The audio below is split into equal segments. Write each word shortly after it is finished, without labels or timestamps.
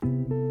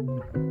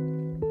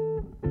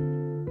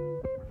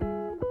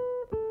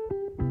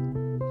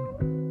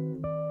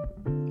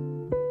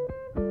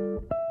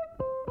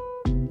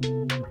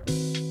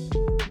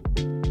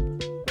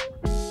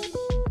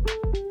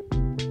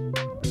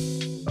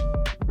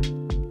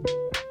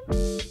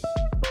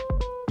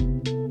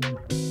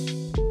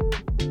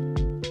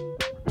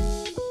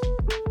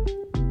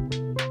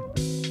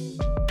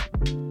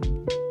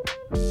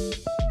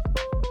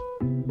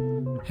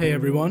Hey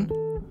everyone,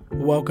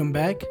 welcome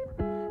back.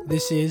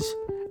 This is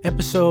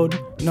episode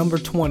number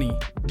 20.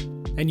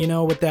 And you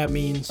know what that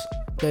means?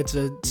 That's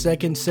a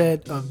second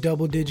set of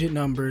double-digit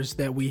numbers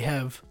that we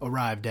have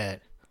arrived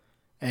at.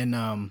 And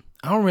I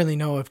don't really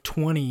know if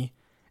 20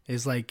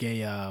 is like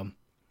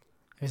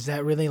is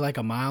that really like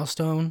a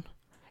milestone?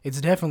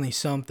 It's definitely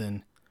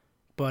something.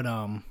 But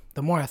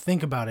the more I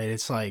think about it,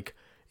 it's like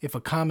if a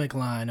comic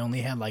line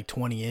only had like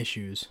 20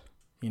 issues,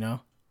 you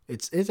know?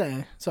 It's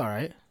all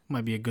right.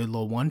 Might be a good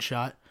little one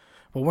shot,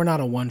 but we're not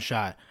a one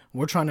shot.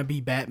 We're trying to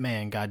be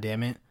Batman,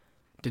 goddammit.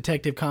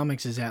 Detective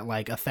Comics is at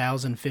like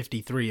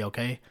 1053,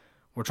 okay?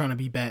 We're trying to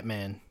be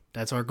Batman.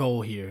 That's our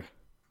goal here.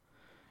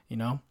 You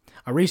know?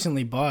 I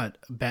recently bought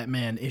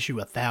Batman issue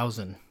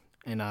 1000,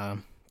 and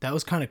that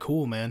was kind of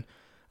cool, man.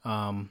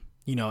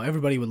 You know,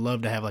 everybody would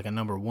love to have like a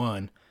number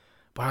 1,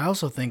 but I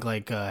also think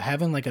like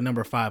having like a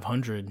number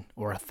 500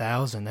 or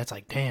 1000, that's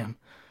like, damn.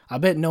 I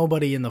bet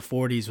nobody in the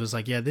 40s was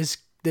like, yeah, this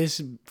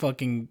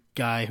fucking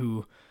guy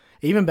who,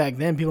 even back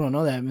then, people don't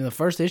know that. I mean, the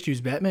first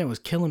issues, Batman was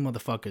killing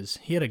motherfuckers.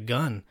 He had a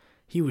gun.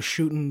 He was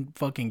shooting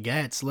fucking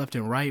gats left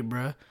and right,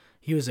 bruh.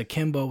 He was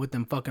akimbo with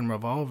them fucking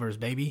revolvers,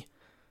 baby.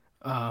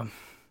 But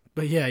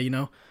yeah, you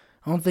know,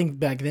 I don't think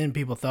back then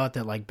people thought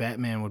that like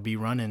Batman would be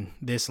running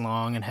this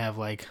long and have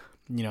like,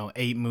 you know,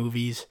 8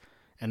 movies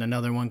and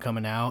another one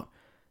coming out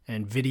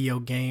and video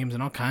games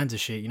and all kinds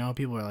of shit. You know,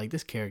 people are like,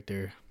 this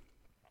character,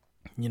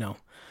 you know,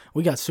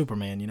 we got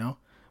Superman, you know?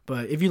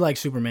 But if you like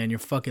Superman, you're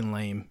fucking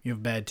lame. You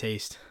have bad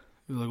taste.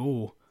 You're like,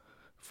 oh,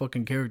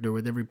 fucking character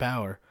with every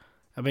power.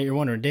 I bet you're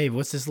wondering, Dave,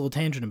 what's this little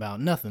tangent about?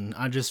 Nothing.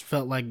 I just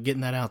felt like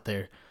getting that out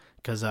there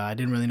because I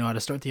didn't really know how to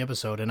start the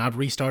episode. And I've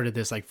restarted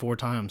this like 4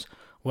 times,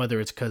 whether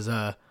it's because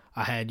I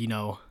had, you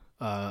know,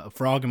 a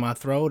frog in my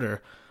throat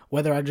or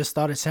whether I just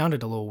thought it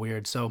sounded a little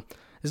weird. So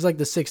this is like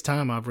the 6th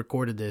time I've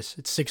recorded this.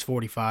 It's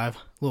 6:45, a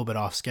little bit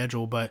off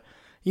schedule, but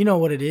you know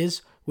what it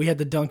is. We had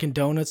the Dunkin'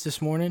 Donuts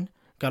this morning.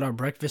 Got our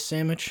breakfast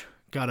sandwich.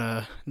 Got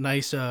a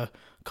nice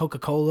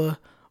Coca-Cola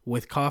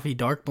with coffee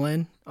dark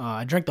blend.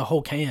 I drank the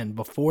whole can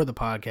before the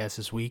podcast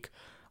this week.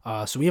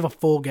 So we have a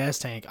full gas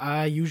tank.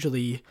 I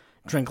usually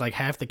drink like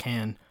half the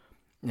can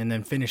and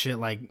then finish it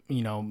like,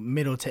 you know,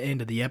 middle to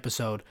end of the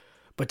episode.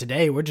 But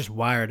today we're just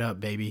wired up,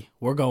 baby.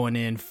 We're going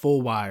in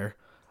full wire,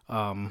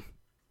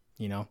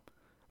 you know.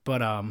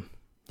 But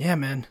yeah,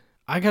 man,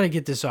 I got to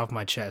get this off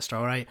my chest,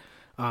 all right?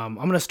 I'm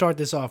going to start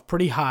this off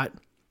pretty hot.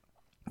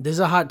 This is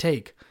a hot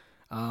take.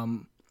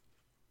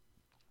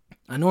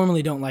 I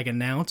normally don't like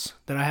announce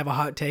that I have a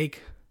hot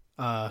take,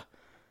 because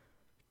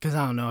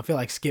I don't know, I feel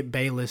like Skip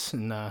Bayless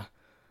and,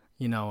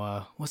 you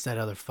know, what's that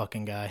other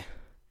fucking guy?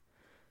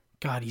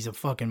 God, he's a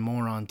fucking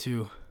moron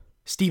too.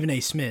 Stephen A.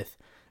 Smith,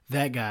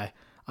 that guy.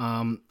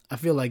 I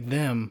feel like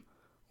them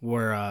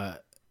were, I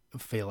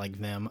feel like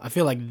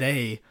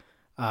they,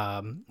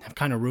 have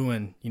kind of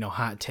ruined, you know,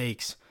 hot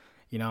takes.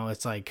 You know,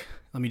 it's like,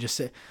 let me just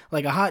say,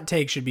 like a hot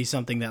take should be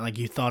something that like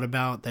you thought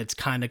about that's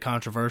kind of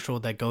controversial,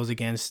 that goes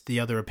against the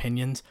other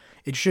opinions.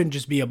 It shouldn't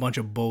just be a bunch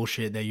of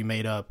bullshit that you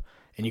made up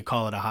and you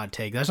call it a hot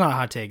take. That's not a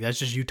hot take. That's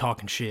just you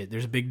talking shit.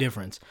 There's a big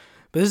difference.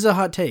 But this is a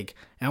hot take.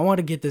 And I want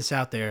to get this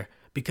out there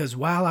because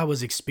while I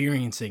was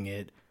experiencing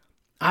it,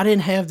 I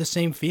didn't have the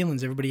same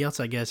feelings everybody else,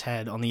 I guess,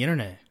 had on the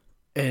internet.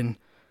 And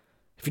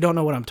if you don't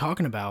know what I'm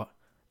talking about,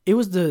 it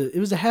was the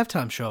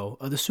halftime show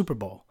of the Super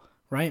Bowl,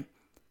 right?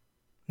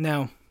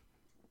 Now,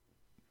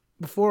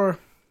 Before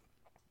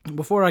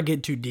I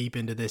get too deep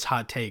into this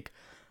hot take,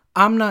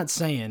 I'm not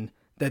saying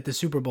that the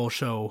Super Bowl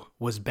show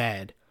was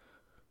bad.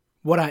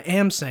 What I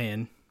am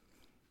saying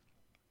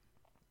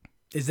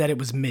is that it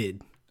was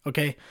mid,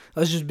 okay?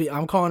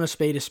 I'm calling a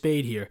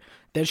spade here.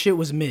 That shit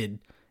was mid.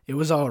 It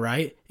was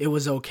alright. It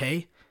was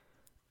okay.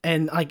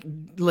 And, like,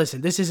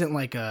 listen, this isn't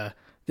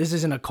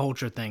a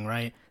culture thing,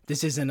 right?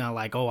 This isn't a,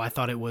 like, oh, I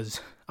thought it was,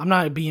 I'm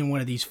not being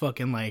one of these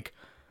fucking, like,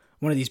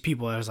 one of these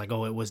people that was like,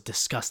 oh, it was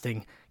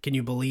disgusting. Can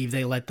you believe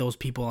they let those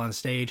people on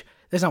stage?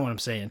 That's not what I'm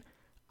saying.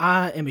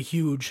 I am a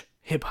huge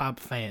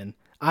hip-hop fan.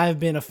 I've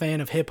been a fan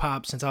of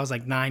hip-hop since I was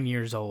like 9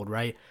 years old,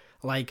 right?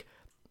 Like,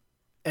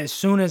 as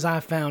soon as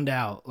I found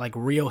out, like,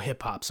 real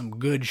hip-hop, some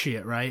good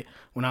shit, right?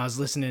 When I was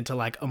listening to,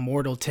 like,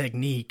 Immortal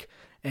Technique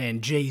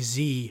and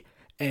Jay-Z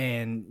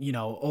and, you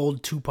know,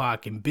 old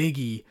Tupac and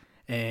Biggie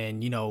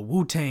and, you know,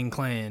 Wu-Tang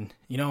Clan,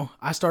 you know?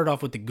 I started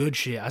off with the good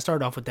shit. I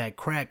started off with that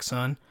crack,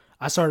 son.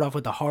 I started off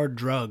with the hard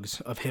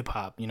drugs of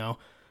hip-hop, you know,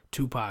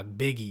 Tupac,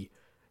 Biggie,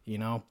 you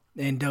know,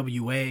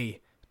 NWA,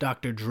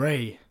 Dr.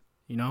 Dre,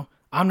 you know.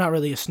 I'm not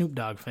really a Snoop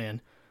Dogg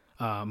fan.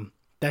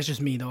 That's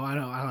just me, though.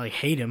 I like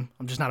hate him.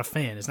 I'm just not a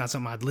fan. It's not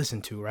something I'd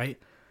listen to, right?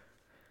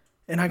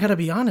 And I gotta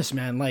be honest,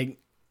 man, like,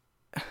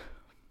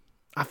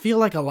 I feel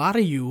like a lot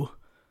of you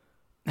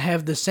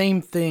have the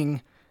same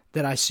thing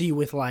that I see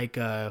with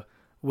the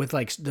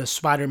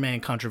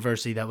Spider-Man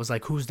controversy that was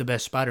like, who's the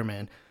best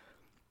Spider-Man?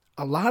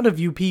 A lot of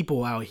you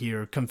people out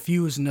here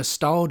confuse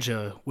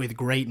nostalgia with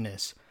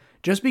greatness.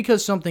 Just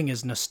because something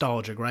is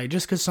nostalgic, right?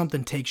 Just because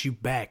something takes you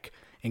back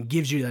and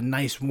gives you a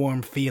nice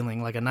warm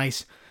feeling, like a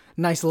nice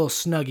little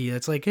snuggie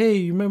that's like, hey,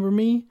 you remember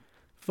me?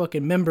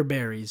 fucking member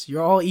berries.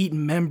 You're all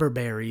eating member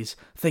berries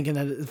thinking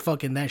that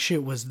fucking that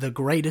shit was the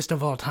greatest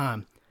of all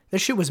time. That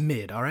shit was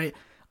mid, all right?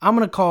 I'm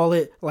going to call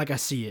it like I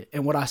see it.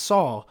 And what I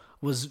saw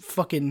was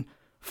fucking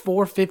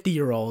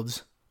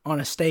 450-year-olds on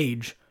a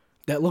stage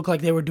that looked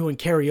like they were doing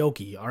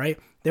karaoke, all right?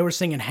 They were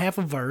singing half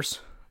a verse,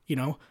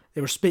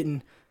 they were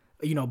spitting,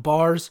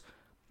 bars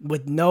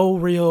with no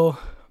real,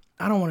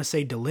 I don't want to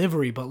say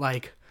delivery, but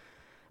like,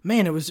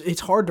 man,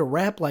 it's hard to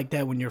rap like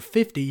that when you're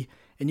 50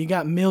 and you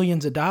got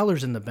millions of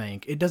dollars in the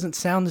bank. It doesn't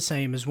sound the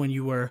same as when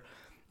you were,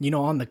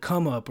 on the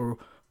come up, or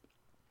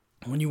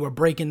when you were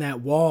breaking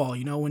that wall,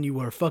 when you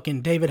were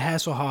fucking David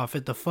Hasselhoff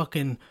at the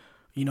fucking,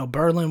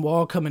 Berlin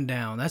Wall coming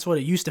down. That's what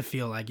it used to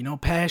feel like,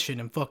 passion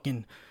and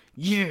fucking,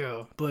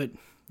 yeah. But,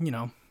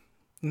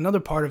 another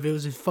part of it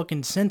was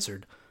fucking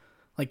censored.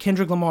 Like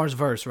Kendrick Lamar's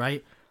verse,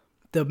 right?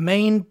 The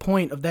main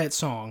point of that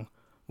song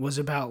was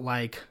about,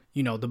 like,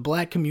 the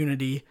black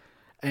community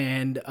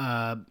and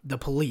the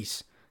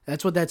police.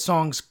 That's what that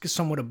song's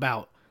somewhat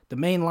about. The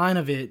main line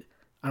of it,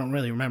 I don't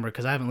really remember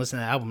because I haven't listened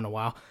to that album in a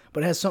while,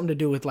 but it has something to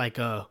do with, like,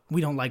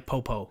 we don't like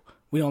Popo.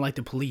 We don't like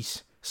the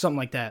police. Something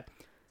like that.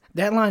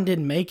 That line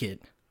didn't make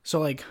it. So,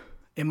 like,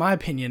 in my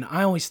opinion,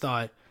 I always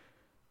thought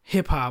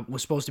hip-hop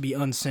was supposed to be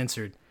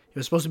uncensored. It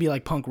was supposed to be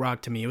like punk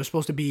rock to me. It was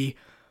supposed to be,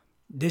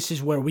 this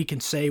is where we can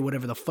say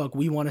whatever the fuck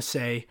we want to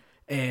say,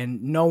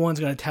 and nobody's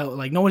going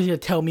to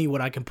tell me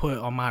what I can put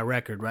on my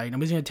record, right?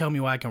 Nobody's going to tell me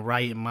what I can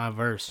write in my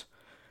verse.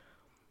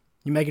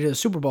 You make it to the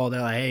Super Bowl,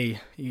 they're like,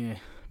 hey, yeah.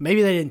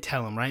 Maybe they didn't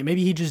tell him, right?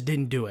 Maybe he just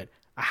didn't do it.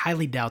 I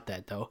highly doubt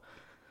that, though.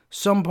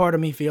 Some part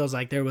of me feels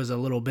like there was a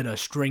little bit of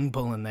string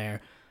pulling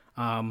there,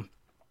 and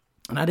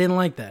I didn't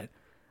like that.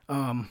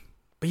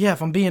 But yeah,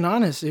 if I'm being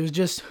honest, it was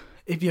just,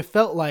 if you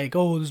felt like,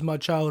 oh, this is my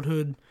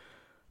childhood,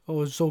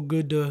 oh, it's so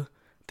good to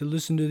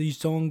listen to these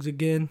songs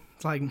again.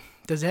 It's like,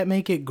 does that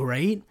make it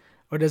great?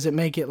 Or does it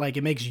make it like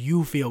it makes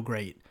you feel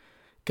great?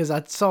 Because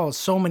I saw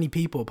so many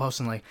people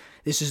posting like,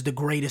 this is the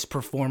greatest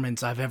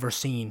performance I've ever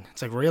seen.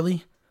 It's like,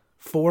 really?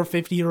 4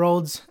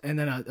 50-year-olds and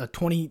then a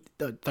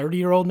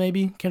 30-year-old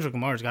maybe? Kendrick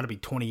Lamar's got to be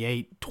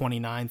 28,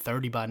 29,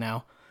 30 by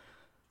now.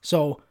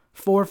 So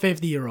 4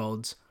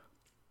 50-year-olds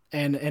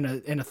and a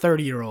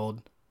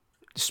 30-year-old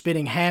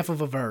spitting half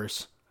of a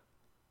verse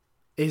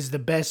is the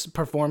best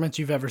performance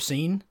you've ever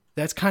seen?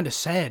 That's kind of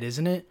sad,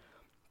 isn't it?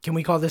 Can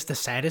we call this the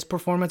saddest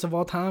performance of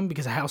all time?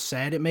 Because of how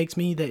sad it makes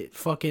me that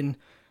fucking,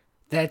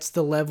 that's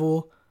the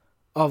level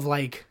of,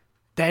 like,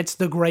 that's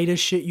the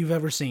greatest shit you've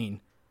ever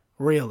seen.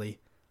 Really.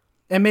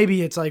 And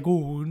maybe it's like,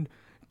 ooh,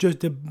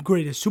 just the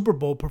greatest Super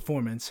Bowl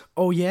performance.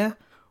 Oh yeah?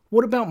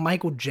 What about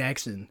Michael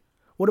Jackson?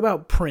 What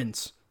about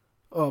Prince?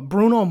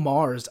 Bruno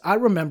Mars. I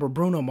remember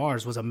Bruno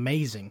Mars was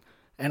amazing.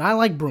 And I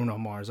like Bruno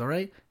Mars,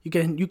 alright? You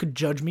could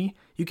judge me.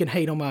 You can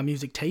hate on my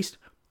music taste.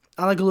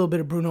 I like a little bit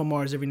of Bruno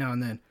Mars every now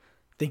and then.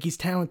 Think he's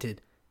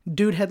talented.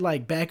 Dude had,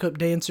 like, backup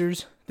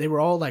dancers. They were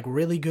all, like,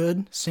 really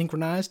good,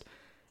 synchronized.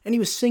 And he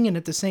was singing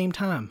at the same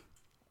time.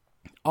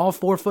 All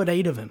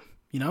 4'8" of him,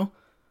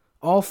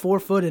 All 4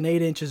 foot and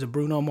 8 inches of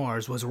Bruno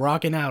Mars was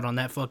rocking out on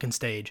that fucking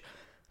stage.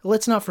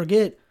 Let's not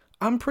forget,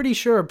 I'm pretty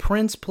sure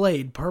Prince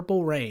played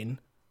Purple Rain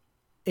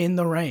in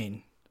the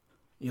rain.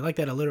 You like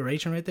that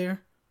alliteration right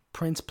there?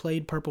 Prince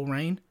played Purple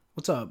Rain?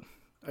 What's up?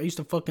 I used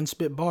to fucking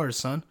spit bars,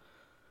 son.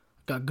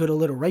 Got good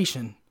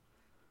alliteration.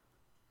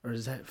 Or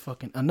is that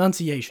fucking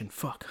enunciation?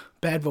 Fuck.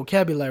 Bad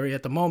vocabulary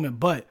at the moment,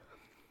 but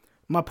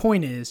my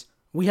point is,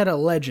 we had a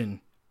legend.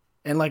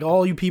 And like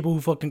all you people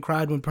who fucking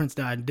cried when Prince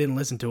died and didn't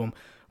listen to him,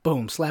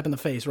 boom, slap in the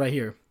face right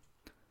here.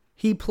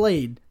 He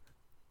played,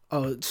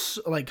 I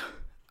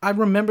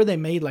remember they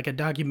made like a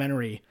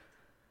documentary.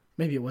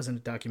 Maybe it wasn't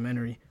a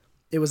documentary.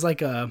 It was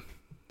like a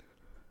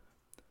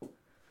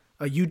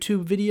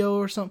YouTube video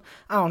or something.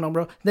 I don't know,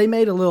 bro. They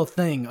made a little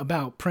thing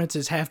about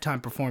Prince's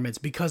halftime performance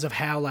because of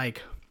how,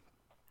 like,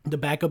 the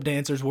backup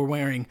dancers were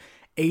wearing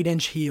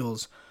 8-inch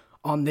heels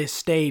on this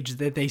stage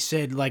that they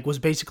said, like, was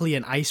basically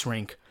an ice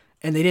rink.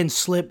 And they didn't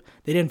slip.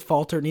 They didn't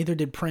falter. Neither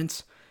did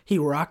Prince. He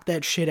rocked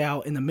that shit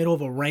out in the middle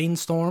of a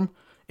rainstorm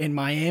in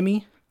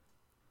Miami.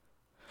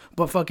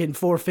 But fucking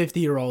 4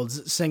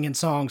 50-year-olds singing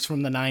songs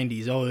from the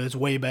 90s. Oh, it's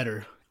way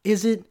better.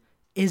 Is it?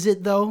 Is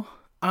it, though?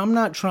 I'm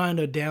not trying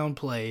to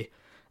downplay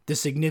the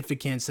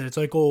significance that it's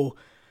like, oh,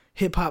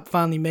 hip-hop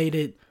finally made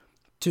it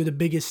to the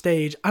biggest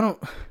stage. I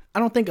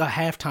don't think a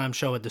halftime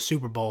show at the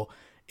Super Bowl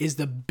is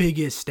the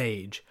biggest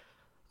stage.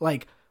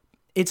 Like,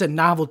 it's a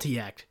novelty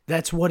act.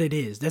 That's what it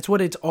is. That's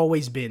what it's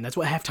always been. That's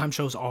what halftime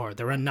shows are.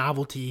 They're a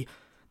novelty.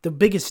 The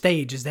biggest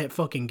stage is that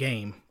fucking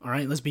game, all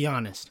right? Let's be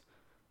honest.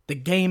 The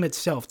game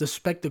itself, the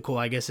spectacle,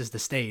 I guess, is the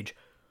stage.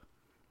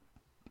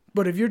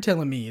 But if you're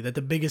telling me that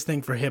the biggest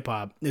thing for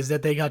hip-hop is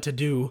that they got to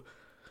do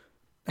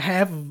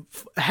half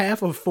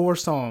of 4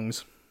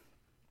 songs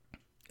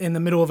in the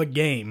middle of a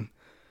game,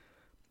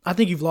 I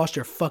think you've lost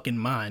your fucking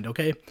mind,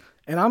 okay?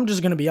 And I'm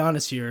just going to be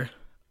honest here.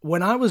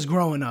 When I was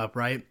growing up,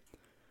 right,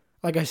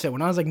 like I said,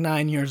 when I was like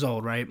 9 years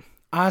old, right,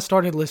 I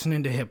started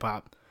listening to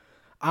hip-hop.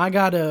 I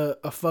got a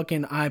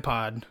fucking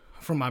iPod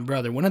from my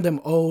brother. One of them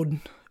old,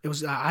 it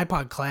was an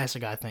iPod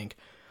Classic, I think.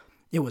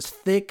 It was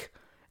thick.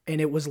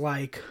 and it was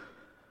like,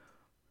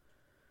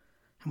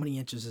 how many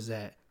inches is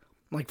that?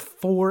 Like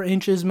 4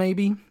 inches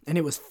maybe, and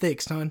it was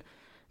thick, son.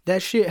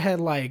 That shit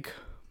had like,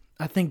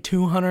 I think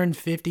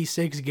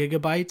 256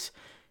 gigabytes.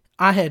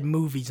 I had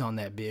movies on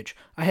that bitch.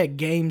 I had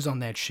games on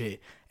that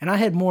shit. And I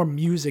had more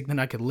music than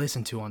I could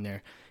listen to on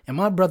there. And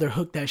my brother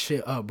hooked that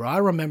shit up, bro. I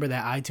remember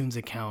that iTunes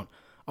account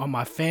on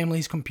my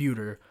family's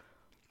computer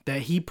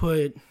that he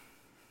put,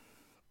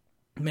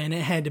 man,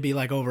 it had to be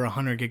like over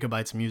 100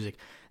 gigabytes of music.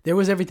 There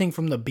was everything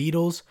from the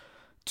Beatles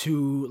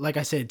to, like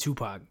I said,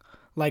 Tupac.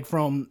 Like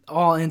from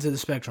all ends of the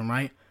spectrum,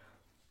 right?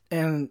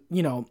 And,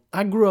 you know,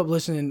 I grew up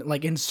listening,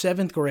 like in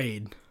 7th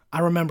grade, I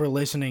remember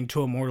listening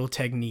to Immortal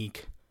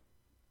Technique.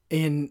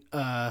 In,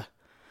 I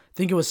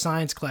think it was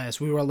science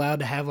class, we were allowed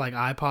to have like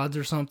iPods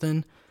or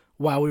something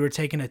while we were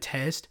taking a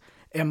test.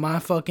 And my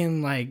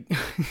fucking like,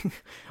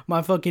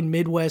 my fucking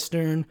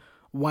Midwestern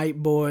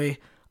white boy,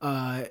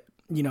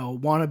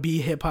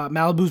 wannabe hip hop,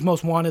 Malibu's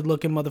Most Wanted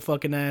looking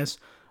motherfucking ass,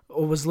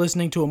 was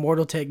listening to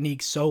Immortal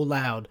Technique so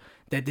loud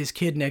that this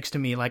kid next to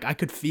me, like I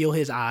could feel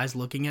his eyes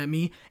looking at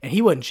me, and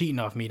he wasn't cheating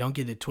off me, don't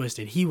get it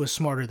twisted. He was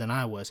smarter than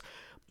I was,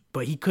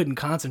 but he couldn't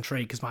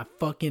concentrate because my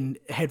fucking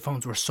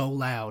headphones were so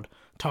loud,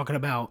 talking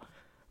about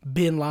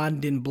Bin Laden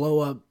didn't blow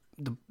up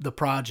the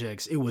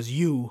projects. It was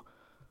you,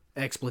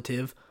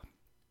 expletive.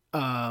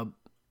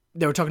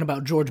 They were talking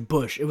about George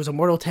Bush. It was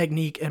Immortal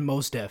Technique and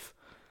Mos Def.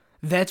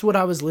 That's what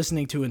I was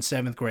listening to in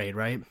 7th grade,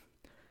 right?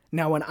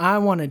 Now, when I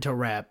wanted to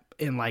rap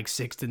in like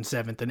 6th and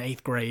 7th and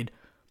 8th grade,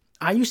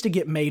 I used to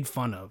get made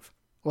fun of,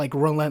 like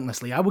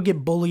relentlessly. I would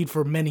get bullied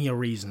for many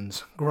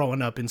reasons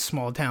growing up in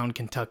small town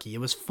Kentucky. It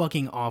was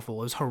fucking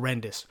awful. It was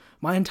horrendous.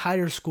 My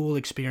entire school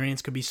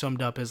experience could be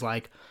summed up as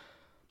like,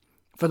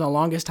 for the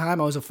longest time,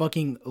 I was a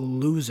fucking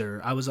loser.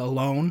 I was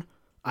alone.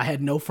 I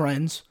had no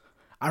friends.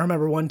 I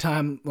remember one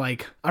time,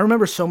 I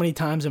remember so many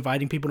times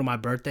inviting people to my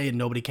birthday and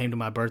nobody came to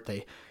my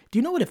birthday. Do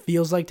you know what it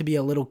feels like to be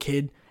a little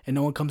kid and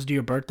no one comes to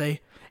your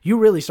birthday? You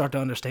really start to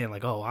understand,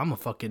 like, oh, I'm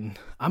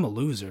a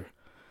loser.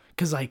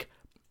 Because, like,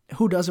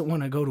 who doesn't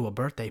want to go to a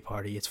birthday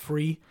party? It's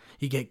free.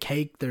 You get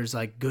cake. There's,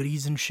 like,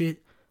 goodies and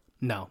shit.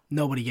 No,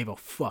 nobody gave a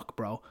fuck,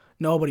 bro.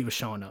 Nobody was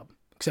showing up.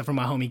 Except for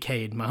my homie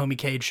Cade. My homie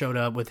Cade showed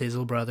up with his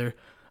little brother,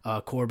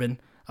 Corbin.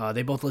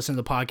 They both listen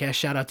to the podcast.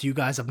 Shout out to you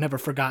guys. I've never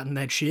forgotten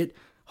that shit.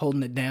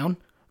 Holding it down.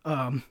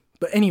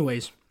 But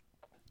anyways,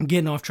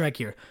 getting off track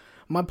here.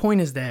 My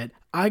point is that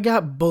I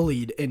got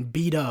bullied and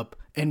beat up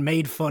and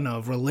made fun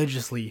of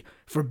religiously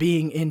for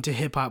being into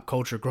hip-hop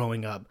culture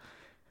growing up.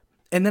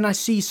 And then I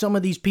see some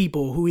of these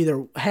people who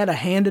either had a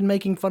hand in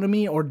making fun of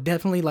me or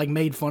definitely like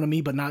made fun of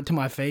me but not to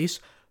my face,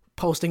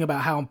 posting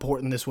about how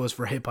important this was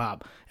for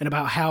hip-hop and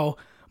about how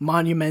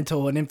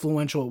monumental and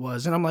influential it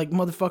was. And I'm like,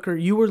 motherfucker,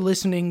 you were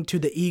listening to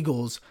the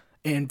Eagles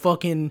and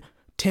fucking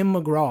Tim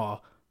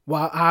McGraw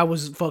while I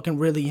was fucking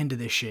really into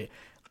this shit.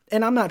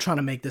 And I'm not trying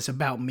to make this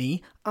about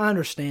me. I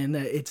understand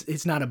that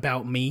it's not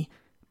about me,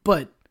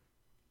 but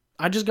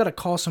I just gotta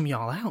call some of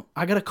y'all out.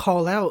 I gotta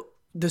call out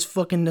this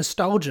fucking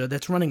nostalgia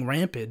that's running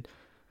rampant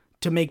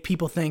to make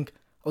people think,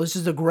 oh, this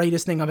is the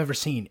greatest thing I've ever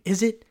seen.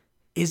 Is it?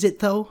 Is it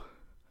though?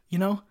 You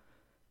know?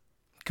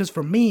 Because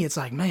for me, it's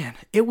like, man,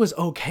 it was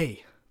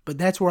okay, but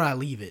that's where I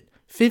leave it.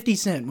 50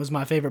 Cent was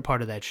my favorite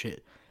part of that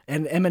shit.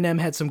 And Eminem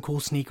had some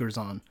cool sneakers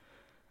on.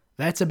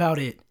 That's about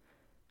it.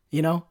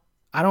 You know?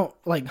 I don't,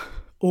 like,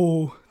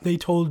 oh, they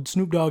told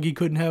Snoop Dogg he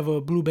couldn't have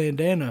a blue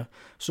bandana,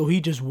 so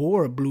he just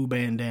wore a blue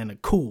bandana.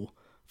 Cool.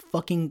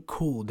 Fucking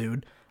cool,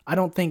 dude. I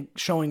don't think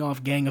showing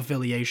off gang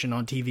affiliation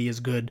on TV is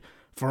good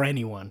for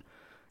anyone.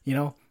 You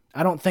know?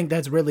 I don't think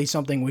that's really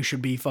something we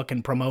should be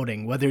fucking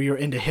promoting, whether you're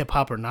into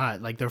hip-hop or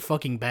not. Like, they're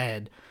fucking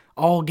bad.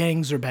 All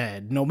gangs are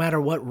bad, no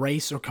matter what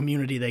race or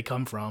community they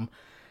come from.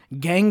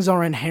 Gangs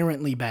are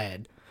inherently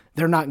bad.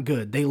 They're not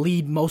good. They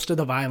lead most of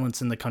the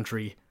violence in the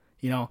country.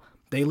 You know?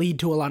 They lead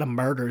to a lot of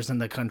murders in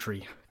the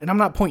country. And I'm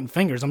not pointing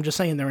fingers. I'm just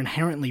saying they're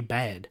inherently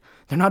bad.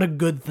 They're not a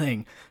good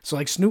thing. So,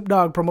 like, Snoop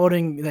Dogg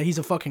promoting that he's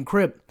a fucking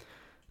Crip.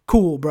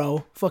 Cool,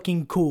 bro.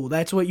 Fucking cool.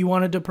 That's what you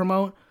wanted to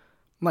promote?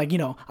 Like, you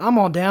know, I'm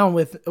all down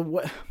with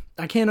what...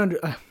 I can't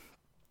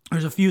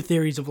there's a few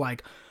theories of,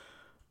 like,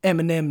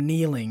 Eminem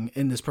kneeling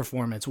in this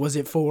performance. Was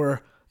it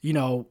for, you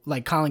know,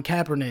 like Colin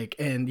Kaepernick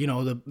and, you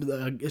know,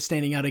 the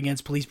standing out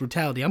against police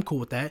brutality? I'm cool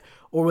with that.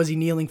 Or was he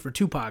kneeling for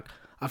Tupac?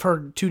 I've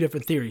heard two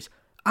different theories.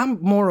 I'm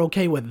more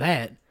okay with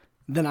that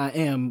than I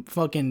am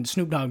fucking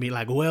Snoop Dogg be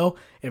like, well,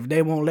 if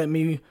they won't let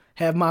me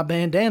have my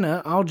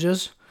bandana, I'll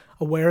just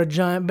wear a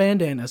giant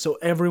bandana so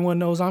everyone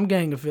knows I'm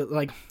gang affiliated.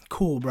 Like,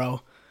 cool,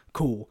 bro.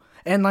 Cool.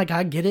 And, like,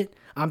 I get it.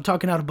 I'm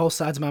talking out of both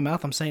sides of my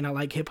mouth. I'm saying I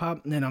like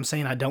hip-hop, and then I'm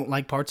saying I don't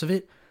like parts of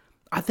it.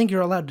 I think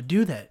you're allowed to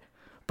do that.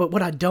 But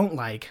what I don't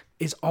like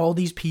is all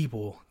these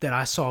people that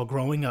I saw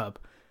growing up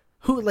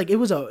who, like, it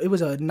was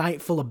a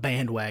night full of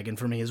bandwagon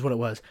for me is what it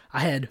was.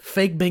 I had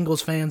fake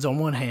Bengals fans on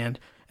one hand,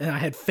 and I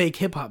had fake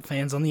hip-hop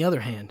fans on the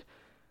other hand.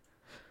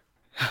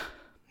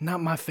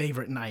 Not my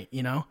favorite night,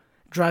 you know?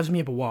 Drives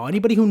me up a wall.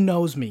 Anybody who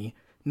knows me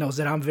knows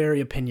that I'm very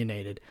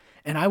opinionated.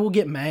 And I will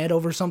get mad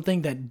over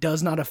something that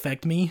does not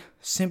affect me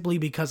simply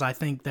because I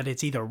think that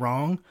it's either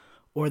wrong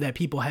or that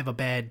people have a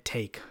bad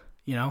take,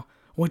 you know?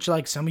 Which,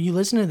 like, some of you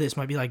listening to this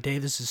might be like,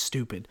 Dave, this is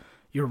stupid.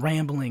 You're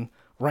rambling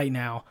right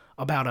now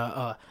about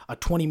a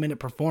 20-minute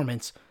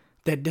performance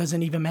that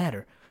doesn't even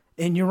matter.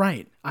 And you're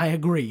right. I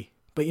agree.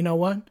 But you know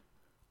what?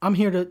 I'm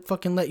here to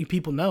fucking let you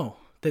people know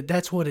that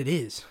that's what it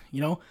is,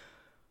 you know?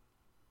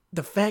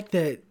 The fact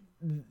that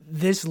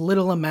this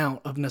little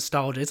amount of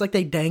nostalgia, it's like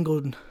they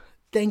dangled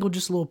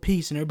just a little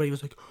piece and everybody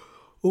was like,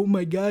 oh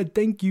my God,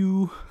 thank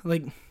you.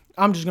 Like,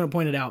 I'm just going to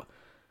point it out.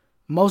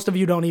 Most of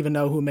you don't even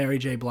know who Mary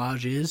J.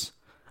 Blige is.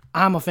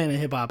 I'm a fan of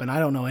hip-hop, and I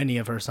don't know any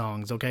of her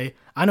songs, okay?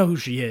 I know who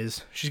she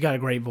is. She's got a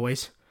great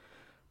voice.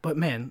 But,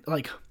 man,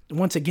 like,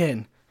 once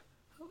again,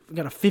 we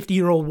got a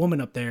 50-year-old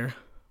woman up there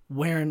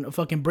wearing a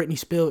fucking Britney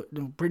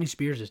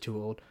Spears is too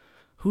old.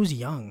 Who's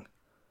young?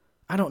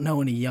 I don't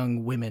know any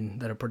young women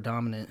that are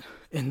predominant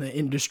in the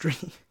industry.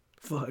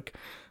 Fuck.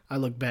 I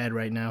look bad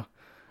right now.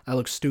 I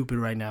look stupid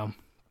right now.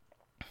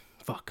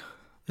 Fuck.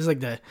 It's like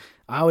that.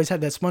 I always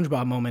had that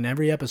SpongeBob moment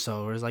every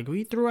episode where it's like,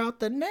 we threw out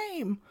the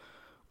name.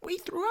 We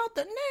threw out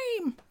the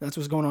name. That's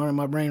what's going on in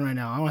my brain right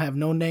now. I don't have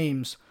no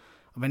names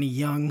of any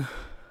young.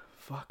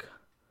 Fuck.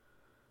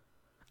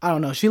 I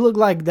don't know. She looked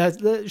like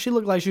that. She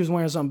looked like she was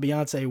wearing something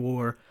Beyonce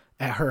wore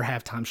at her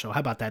halftime show. How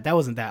about that? That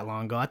wasn't that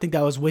long ago. I think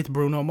that was with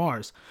Bruno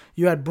Mars.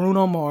 You had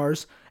Bruno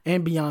Mars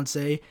and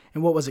Beyonce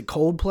and what was it,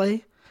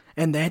 Coldplay?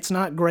 And that's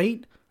not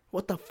great?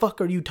 What the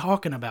fuck are you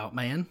talking about,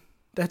 man?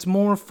 That's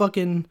more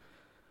fucking,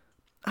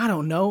 I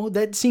don't know.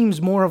 That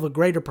seems more of a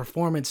greater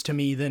performance to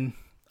me than,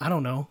 I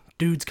don't know,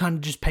 dudes kind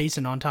of just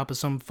pacing on top of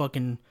some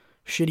fucking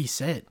shitty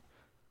set.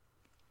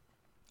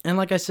 And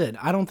like I said,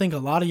 I don't think a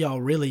lot of y'all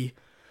really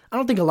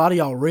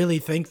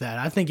think that.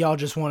 I think y'all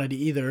just wanted to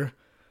either,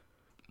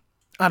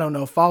 I don't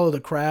know, follow the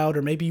crowd,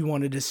 or maybe you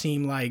wanted to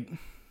seem a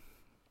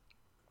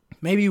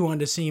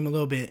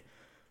little bit,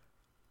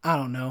 I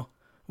don't know,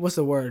 what's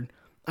the word?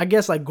 I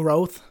guess like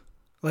growth.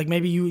 Like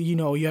maybe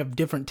you have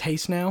different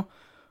tastes now.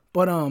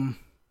 But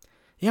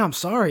yeah, I'm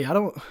sorry. I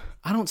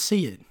don't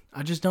see it.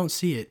 I just don't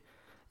see it.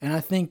 And I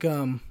think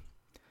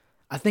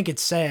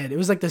it's sad. It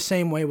was like the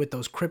same way with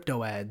those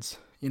crypto ads,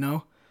 you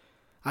know?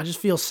 I just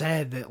feel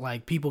sad that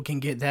like people can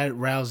get that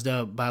roused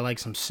up by like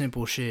some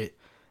simple shit,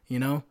 you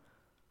know?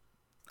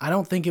 I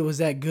don't think it was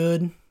that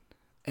good,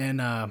 and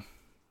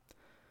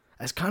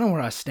that's kind of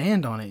where I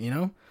stand on it, you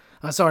know?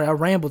 I'm sorry, I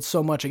rambled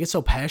so much. I get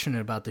so passionate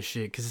about this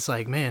shit because it's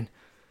like, man,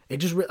 it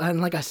just, and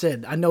like I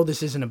said, I know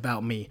this isn't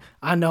about me.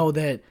 I know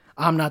that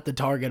I'm not the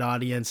target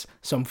audience,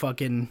 some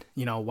fucking,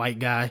 white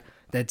guy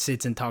that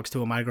sits and talks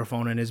to a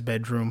microphone in his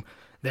bedroom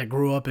that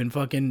grew up in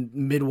fucking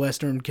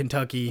Midwestern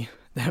Kentucky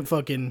that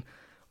fucking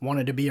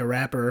wanted to be a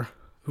rapper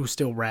who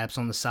still raps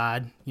on the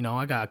side.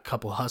 I got a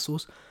couple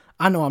hustles.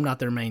 I know I'm not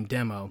their main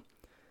demo.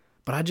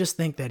 But I just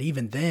think that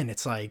even then,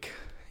 it's like,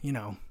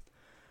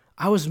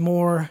 I was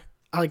more,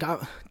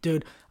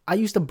 dude, I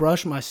used to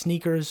brush my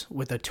sneakers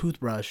with a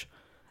toothbrush,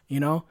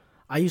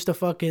 I used to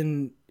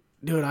fucking,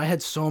 dude, I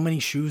had so many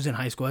shoes in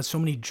high school. I had so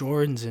many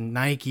Jordans and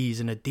Nikes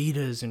and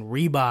Adidas and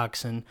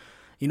Reeboks, and,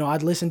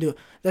 I'd listen to,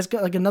 that's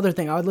like another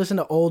thing, I would listen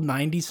to old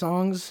 90s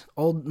songs,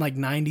 old like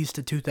 90s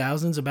to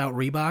 2000s about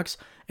Reeboks,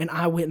 and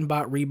I went and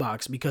bought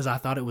Reeboks because I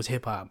thought it was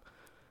hip-hop.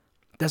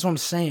 That's what I'm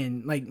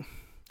saying, like,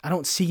 I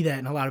don't see that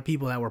in a lot of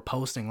people that were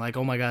posting, like,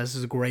 oh my God, this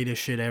is the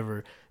greatest shit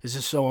ever. This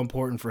is so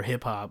important for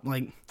hip-hop.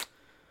 Like,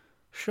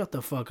 shut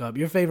the fuck up.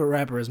 Your favorite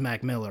rapper is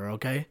Mac Miller,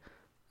 okay?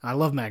 I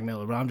love Mac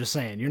Miller, but I'm just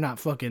saying, you're not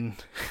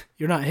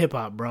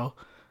hip-hop, bro.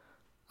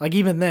 Like,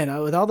 even then,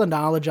 with all the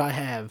knowledge I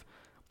have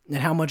and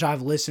how much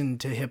I've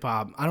listened to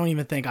hip-hop, I don't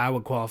even think I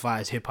would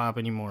qualify as hip-hop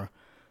anymore.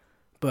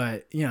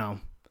 But,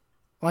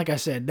 like I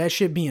said, that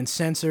shit being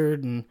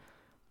censored, and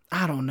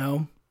I don't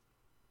know.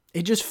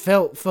 It just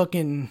felt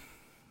fucking...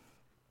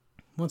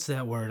 What's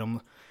that word?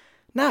 I'm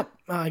not,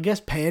 I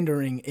guess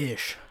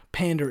pandering-ish.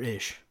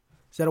 Pander-ish.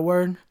 Is that a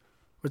word? Where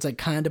it's like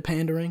kind of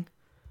pandering?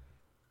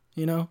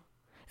 It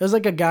was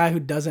like a guy who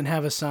doesn't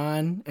have a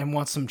sign and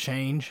wants some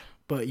change,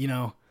 but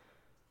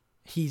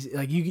he's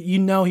like, he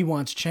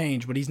wants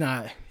change, but he's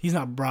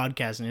not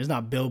broadcasting it. He's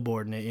not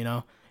billboarding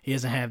it, He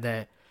doesn't have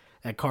that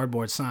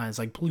cardboard sign. It's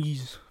like,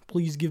 please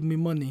give me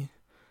money.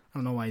 I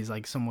don't know why he's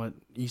like somewhat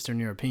Eastern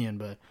European,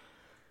 but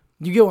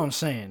you get what I'm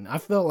saying. I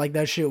felt like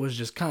that shit was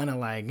just kind of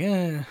like,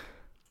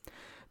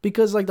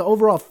 because like the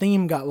overall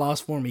theme got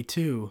lost for me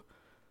too.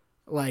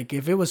 Like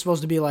if it was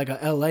supposed to be like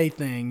a LA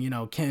thing,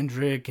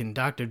 Kendrick and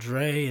Dr.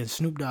 Dre and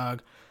Snoop Dogg,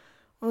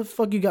 well, the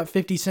fuck you got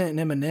 50 Cent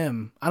and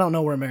Eminem? I don't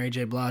know where Mary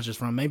J. Blige is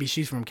from. Maybe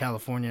she's from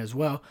California as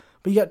well.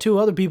 But you got two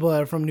other people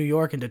that are from New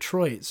York and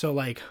Detroit. So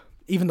like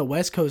even the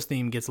West Coast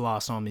theme gets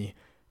lost on me.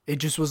 It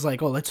just was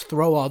like, oh, let's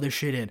throw all this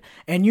shit in.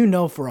 And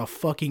for a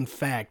fucking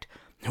fact,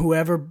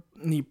 whoever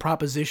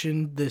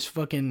propositioned this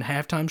fucking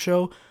halftime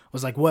show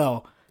was like,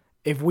 well,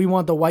 if we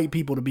want the white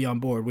people to be on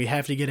board, we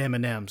have to get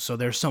Eminem, so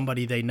there's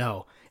somebody they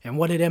know. And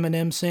what did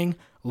Eminem sing?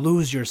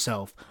 Lose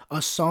Yourself.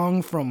 A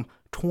song from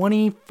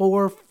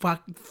 24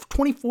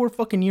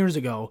 fucking years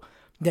ago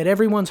that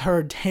everyone's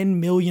heard 10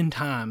 million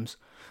times.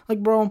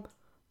 Like, bro,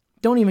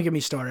 don't even get me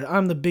started.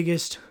 I'm the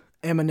biggest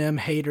Eminem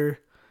hater.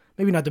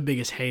 Maybe not the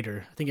biggest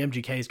hater. I think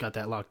MGK's got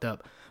that locked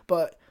up.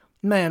 But,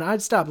 man,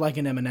 I'd stopped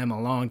liking Eminem a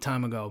long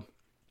time ago.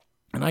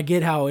 And I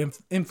get how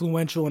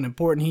influential and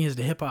important he is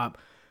to hip-hop.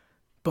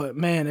 But,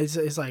 man,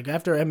 it's like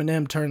after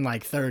Eminem turned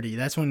like 30,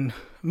 that's when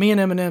me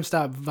and Eminem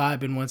stopped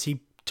vibing once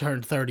he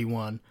turned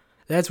 31.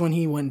 That's when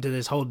he went into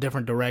this whole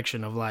different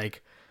direction of,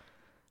 like,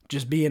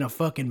 just being a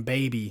fucking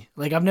baby.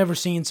 Like, I've never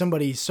seen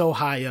somebody so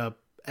high up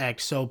act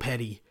so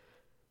petty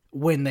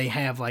when they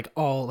have, like,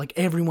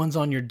 everyone's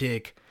on your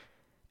dick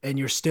and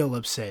you're still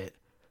upset.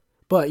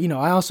 But,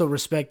 I also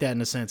respect that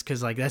in a sense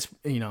because, like, that's,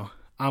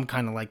 I'm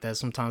kind of like that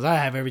sometimes. I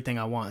have everything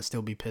I want and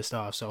still be pissed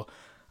off. So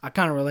I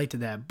kind of relate to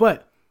that.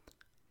 But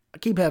I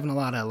keep having a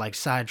lot of, like,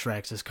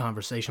 sidetracks this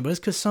conversation. But it's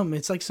because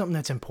it's like something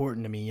that's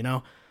important to me,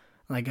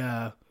 Like,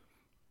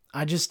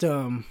 I just,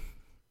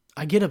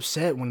 I get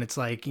upset when it's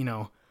like,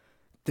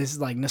 this,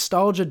 like,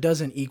 nostalgia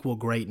doesn't equal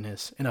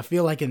greatness. And I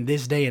feel like in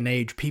this day and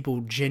age,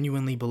 people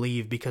genuinely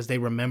believe because they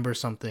remember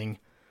something.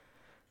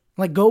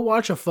 Like, go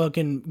watch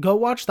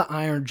The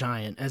Iron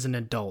Giant as an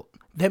adult.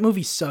 That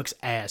movie sucks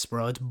ass,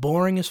 bro. It's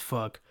boring as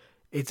fuck.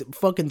 It's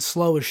fucking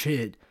slow as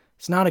shit.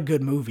 It's not a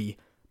good movie.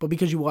 But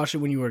because you watched it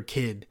when you were a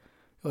kid,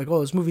 you're like, oh,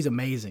 this movie's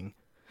amazing.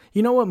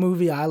 You know what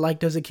movie I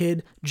liked as a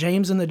kid?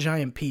 James and the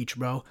Giant Peach,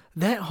 bro.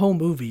 That whole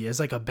movie is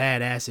like a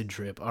bad acid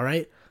trip,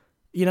 alright?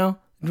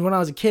 When I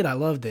was a kid, I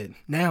loved it.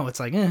 Now it's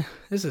like,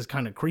 this is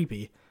kind of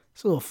creepy.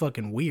 It's a little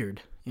fucking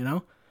weird,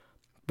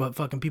 But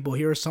fucking people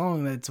hear a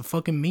song that's a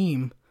fucking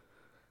meme.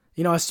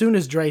 As soon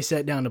as Dre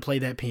sat down to play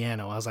that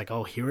piano, I was like,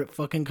 oh, here it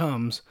fucking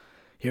comes.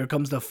 Here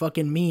comes the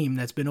fucking meme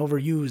that's been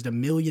overused a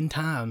million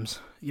times,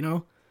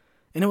 And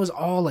it was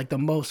all, like, the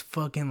most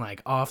fucking,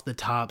 like,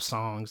 off-the-top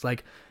songs.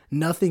 Like,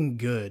 nothing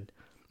good.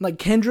 Like,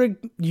 Kendrick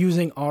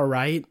using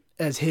Alright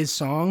as his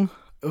song,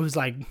 it was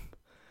like...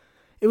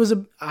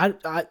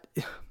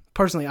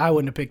 Personally, I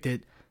wouldn't have picked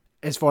it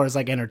as far as,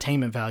 like,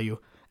 entertainment value.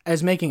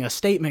 As making a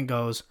statement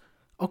goes,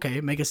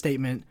 okay, make a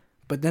statement,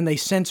 but then they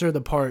censor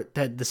the part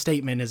that the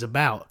statement is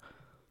about,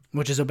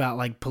 which is about,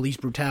 like, police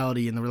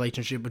brutality and the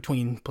relationship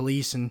between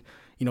police and,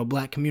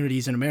 black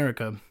communities in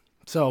America.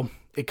 So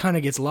it kind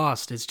of gets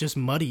lost. It's just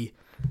muddy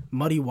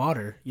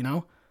water,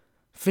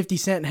 50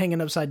 Cent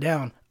hanging upside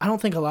down. I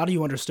don't think a lot of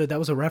you understood that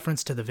was a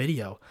reference to the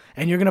video.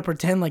 And you're going to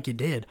pretend like you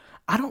did.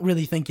 I don't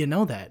really think you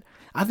know that.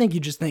 I think you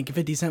just think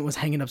 50 Cent was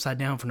hanging upside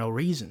down for no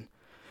reason.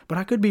 But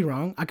I could be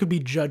wrong. I could be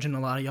judging a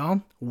lot of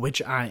y'all,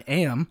 which I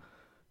am.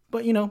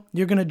 But, you're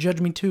going to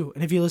judge me too.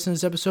 And if you listen to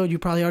this episode, you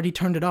probably already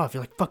turned it off.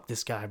 You're like, fuck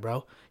this guy,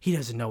 bro. He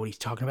doesn't know what he's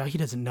talking about. He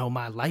doesn't know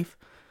my life.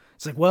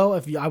 It's like, well,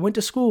 if I went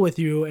to school with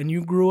you and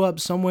you grew up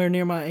somewhere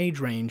near my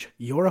age range,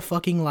 you're a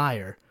fucking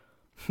liar.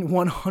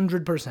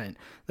 100%.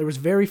 There was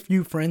very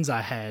few friends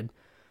I had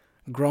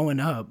growing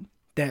up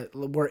that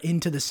were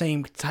into the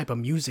same type of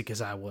music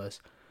as I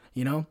was.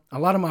 A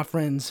lot of my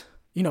friends,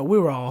 we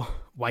were all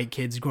white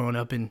kids growing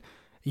up in,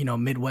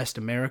 Midwest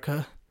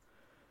America.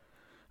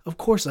 Of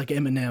course, like,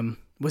 Eminem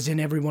was in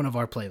every one of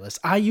our playlists.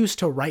 I used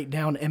to write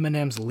down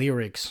Eminem's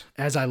lyrics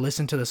as I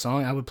listened to the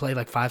song. I would play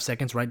like 5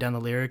 seconds, write down the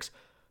lyrics.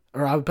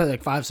 Or I would play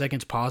like 5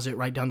 seconds, pause it,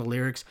 write down the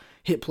lyrics,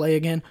 hit play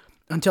again.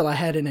 Until I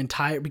had an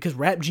entire... Because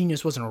Rap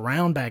Genius wasn't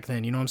around back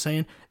then, you know what I'm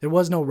saying? There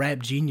was no Rap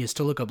Genius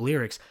to look up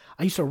lyrics.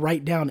 I used to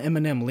write down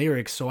Eminem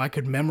lyrics so I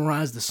could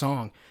memorize the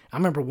song. I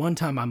remember one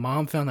time my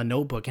mom found the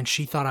notebook and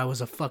she thought I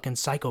was a fucking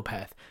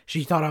psychopath.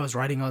 She thought I was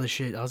writing all this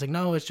shit. I was like,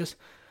 no, it's just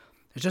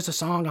a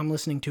song I'm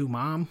listening to,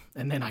 Mom.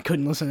 And then I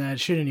couldn't listen to that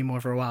shit anymore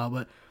for a while.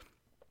 But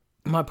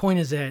my point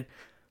is that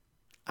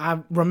I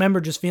remember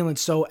just feeling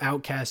so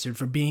outcasted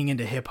for being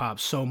into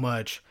hip-hop so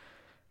much.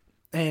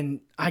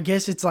 And I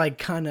guess it's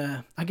like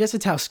I guess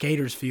it's how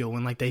skaters feel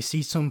when, like, they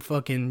see some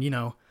fucking,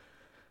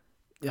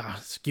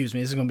 excuse me,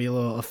 this is going to be a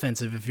little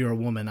offensive if you're a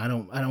woman. I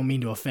don't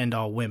mean to offend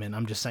all women.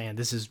 I'm just saying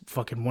this is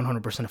fucking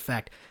 100% a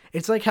fact.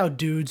 It's like how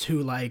dudes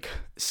who, like,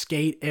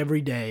 skate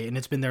every day and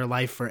it's been their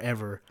life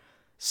forever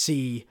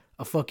see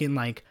a fucking,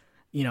 like,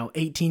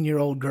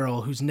 18-year-old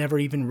girl who's never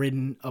even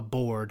ridden a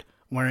board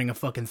wearing a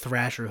fucking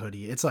Thrasher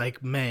hoodie. It's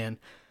like, man...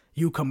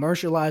 You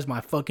commercialized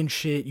my fucking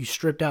shit, you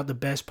stripped out the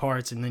best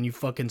parts, and then you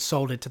fucking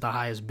sold it to the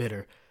highest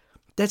bidder.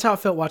 That's how I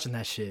felt watching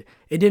that shit.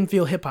 It didn't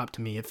feel hip-hop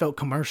to me. It felt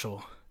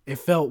commercial. It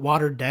felt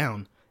watered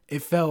down.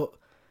 It felt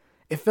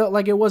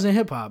like it wasn't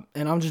hip-hop.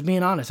 And I'm just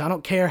being honest. I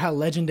don't care how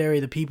legendary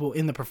the people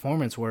in the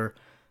performance were.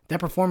 That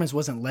performance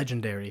wasn't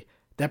legendary.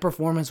 That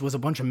performance was a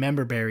bunch of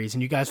member berries,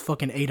 and you guys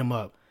fucking ate them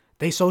up.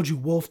 They sold you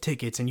wolf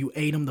tickets, and you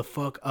ate them the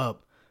fuck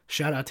up.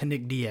 Shout out to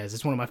Nick Diaz.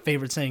 It's one of my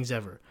favorite sayings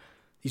ever.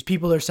 These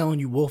people are selling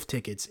you wolf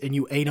tickets, and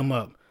you ate them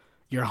up.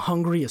 You're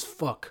hungry as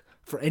fuck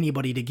for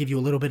anybody to give you a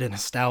little bit of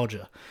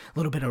nostalgia. A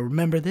little bit of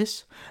remember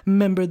this?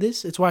 Remember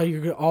this? It's why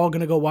you're all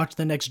going to go watch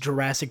the next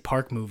Jurassic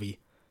Park movie.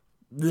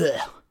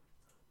 Blech.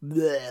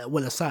 Blech.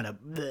 With a side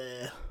of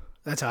blech.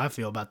 That's how I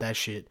feel about that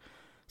shit.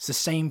 It's the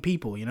same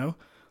people,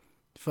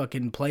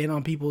 Fucking playing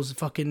on people's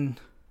fucking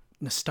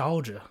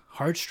nostalgia,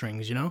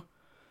 heartstrings,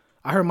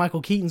 I heard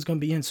Michael Keaton's going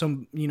to be in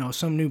some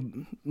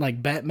new,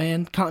 like,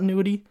 Batman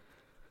continuity.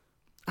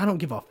 I don't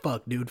give a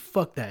fuck, dude.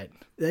 Fuck that.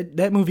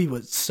 That movie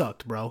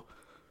sucked, bro.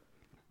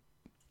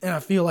 And I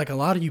feel like a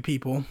lot of you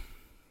people,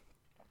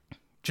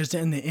 just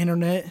in the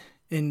internet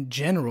in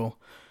general,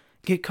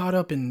 get caught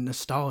up in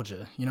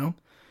nostalgia, you know?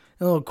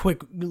 A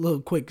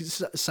little quick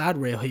side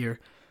rail here.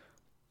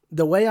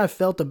 The way I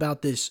felt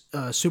about this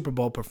Super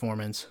Bowl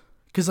performance,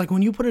 because like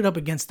when you put it up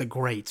against the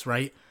greats,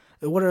 right?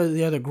 What are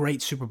the other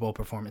great Super Bowl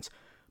performance?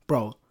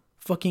 Bro,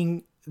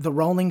 fucking the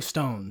Rolling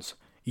Stones,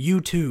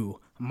 U2,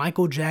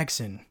 Michael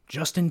Jackson,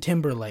 Justin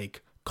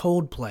Timberlake,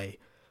 Coldplay,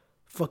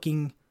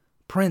 fucking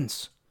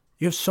Prince.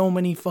 You have so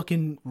many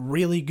fucking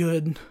really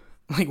good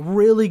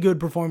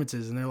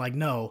performances, and they're like,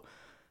 no,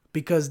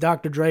 because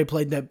Dr. Dre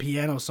played that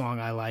piano song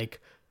I like,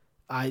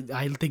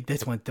 I think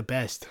this went the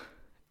best.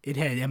 It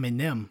had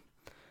Eminem.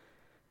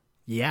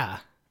 Yeah.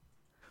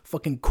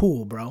 Fucking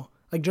cool, bro.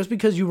 Like, just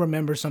because you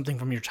remember something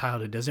from your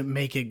childhood doesn't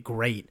make it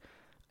great.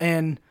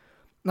 And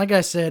like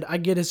I said, I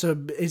get it's a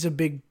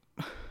big,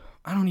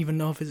 I don't even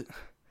know if it's,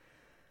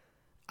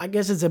 I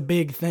guess it's a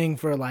big thing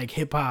for like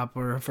hip hop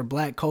or for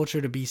black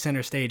culture to be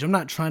center stage. I'm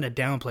not trying to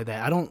downplay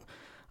that. I'm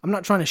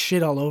not trying to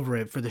shit all over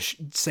it for the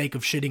sake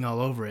of shitting all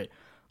over it.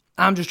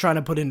 I'm just trying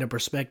to put into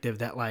perspective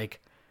that,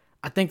 like,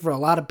 I think for a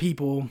lot of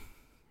people,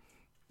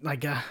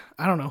 like, I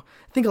don't know.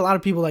 I think a lot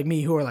of people like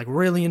me who are like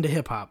really into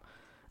hip hop,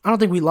 I don't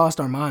think we lost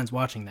our minds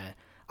watching that.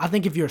 I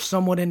think if you're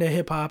somewhat into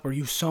hip hop or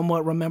you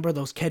somewhat remember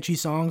those catchy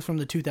songs from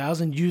the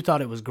 2000s, you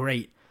thought it was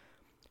great.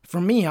 For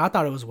me, I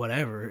thought it was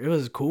whatever. It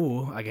was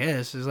cool, I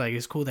guess.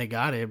 It's cool they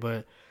got it,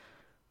 but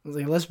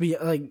like, let's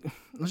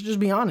just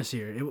be honest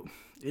here.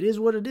 It is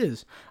what it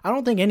is. I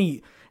don't think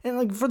any, and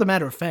like for the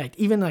matter of fact,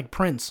 even like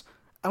Prince,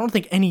 I don't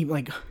think any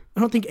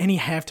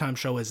halftime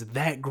show is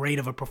that great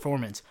of a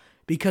performance,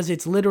 because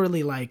it's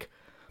literally like,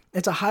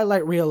 it's a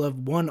highlight reel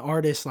of one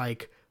artist's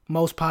like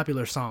most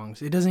popular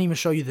songs. It doesn't even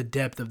show you the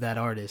depth of that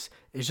artist.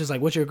 It's just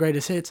like, what's your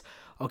greatest hits?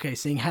 Okay,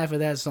 sing half of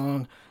that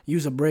song,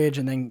 use a bridge,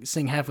 and then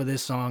sing half of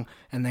this song,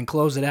 and then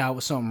close it out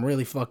with something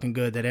really fucking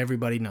good that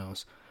everybody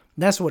knows.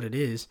 That's what it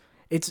is.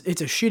 It's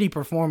a shitty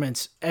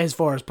performance as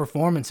far as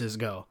performances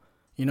go.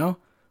 You know?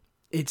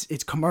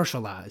 It's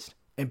commercialized,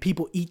 and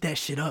people eat that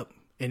shit up,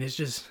 and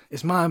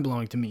it's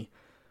mind-blowing to me.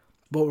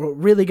 But what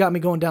really got me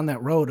going down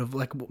that road of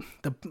like,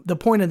 the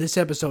point of this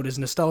episode is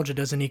nostalgia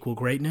doesn't equal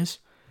greatness.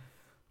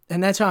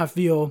 And that's how I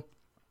feel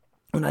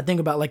when I think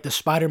about like the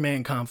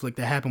Spider-Man conflict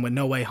that happened with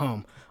No Way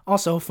Home.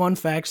 Also, fun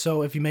fact,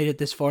 so if you made it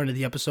this far into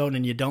the episode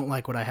and you don't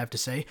like what I have to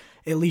say,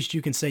 at least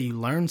you can say you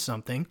learned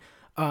something.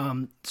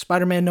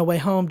 Spider-Man No Way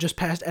Home just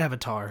passed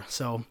Avatar,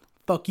 so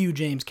fuck you,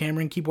 James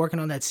Cameron. Keep working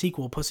on that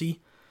sequel,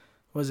 pussy.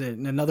 Was it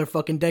in another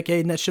fucking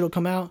decade and that shit'll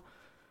come out?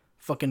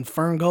 Fucking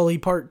Fern Gully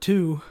Part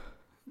 2.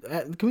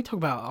 Can we talk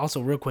about,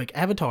 also real quick,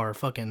 Avatar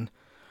fucking...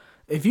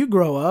 If you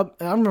grow up,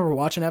 I remember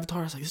watching Avatar,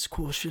 I was like, this is the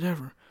coolest shit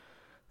ever.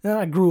 Then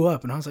I grew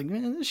up and I was like,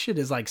 man, this shit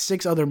is like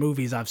 6 other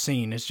movies I've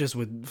seen. It's just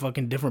with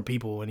fucking different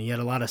people and he had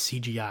a lot of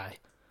CGI.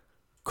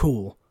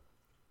 Cool.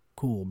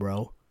 Cool,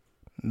 bro.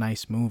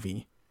 Nice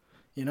movie.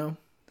 You know?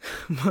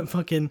 But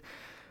fucking...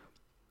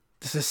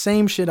 It's the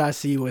same shit I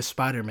see with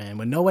Spider-Man.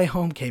 When No Way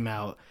Home came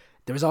out,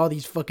 there was all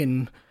these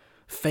fucking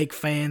fake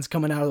fans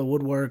coming out of the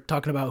woodwork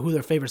talking about who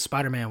their favorite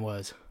Spider-Man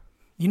was.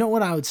 You know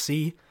what I would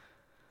see?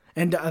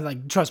 And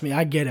like, trust me,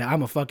 I get it.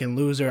 I'm a fucking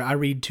loser. I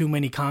read too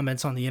many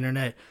comments on the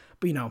internet.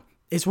 But you know,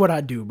 it's what I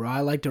do, bro.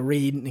 I like to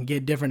read and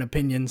get different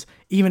opinions,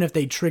 even if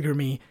they trigger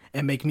me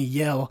and make me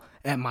yell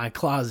at my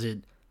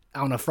closet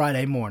on a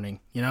Friday morning,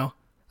 you know?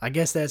 I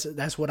guess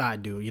that's what I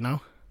do, you know?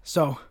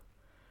 So,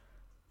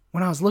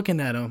 when I was looking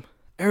at them,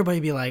 everybody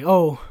be like,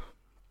 oh,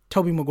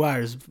 Tobey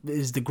Maguire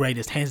is the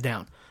greatest, hands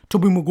down.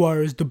 Tobey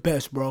Maguire is the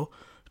best, bro.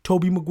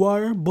 Tobey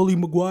Maguire, Bully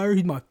Maguire,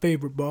 he's my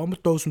favorite, bro. I'm gonna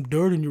throw some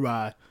dirt in your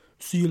eye.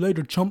 See you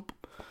later, chump.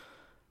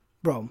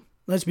 Bro,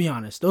 let's be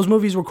honest. Those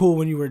movies were cool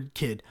when you were a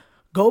kid.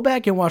 Go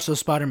back and watch those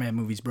Spider-Man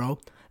movies, bro.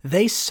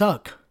 They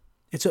suck.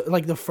 It's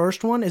like the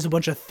first one is a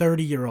bunch of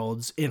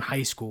 30-year-olds in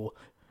high school.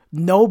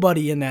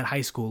 Nobody in that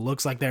high school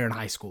looks like they're in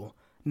high school.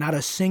 Not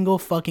a single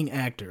fucking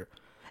actor.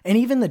 And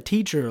even the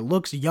teacher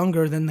looks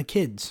younger than the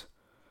kids.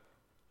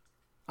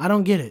 I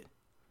don't get it.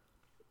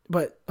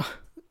 But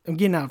I'm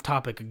getting out of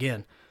topic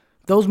again.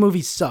 Those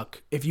movies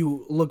suck if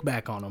you look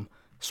back on them.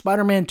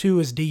 Spider-Man 2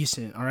 is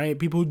decent, alright?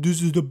 People,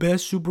 this is the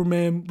best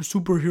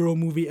superhero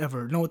movie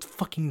ever. No, it's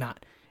fucking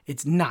not.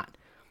 It's not.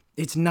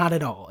 It's not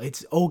at all.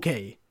 It's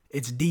okay.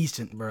 It's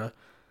decent, bro.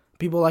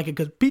 People like it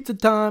because pizza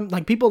time.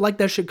 Like, people like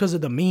that shit because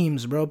of the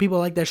memes, bro. People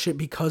like that shit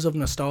because of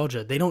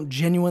nostalgia. They don't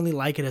genuinely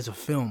like it as a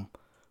film.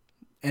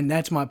 And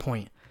that's my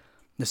point.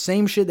 The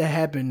same shit that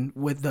happened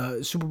with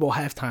the Super Bowl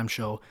halftime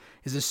show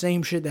is the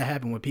same shit that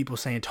happened with people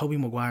saying Tobey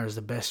Maguire is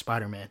the best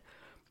Spider-Man.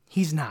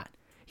 He's not.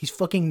 He's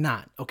fucking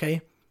not,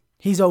 okay?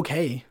 He's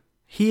okay.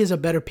 He is a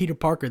better Peter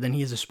Parker than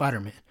he is a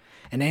Spider-Man.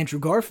 And Andrew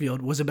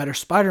Garfield was a better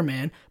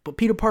Spider-Man, but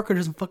Peter Parker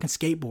doesn't fucking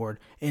skateboard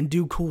and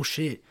do cool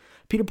shit.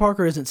 Peter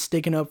Parker isn't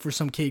sticking up for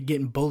some kid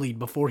getting bullied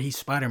before he's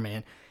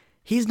Spider-Man.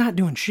 He's not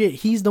doing shit.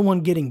 He's the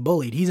one getting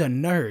bullied. He's a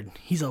nerd.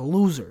 He's a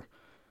loser.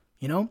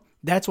 You know?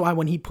 That's why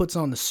when he puts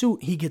on the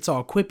suit, he gets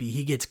all quippy.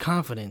 He gets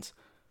confidence.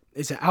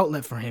 It's an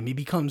outlet for him. He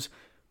becomes,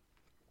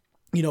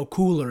 you know,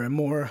 cooler and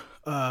more,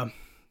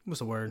 what's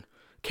the word?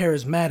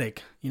 Charismatic,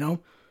 you know?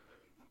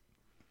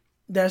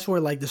 That's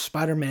where like the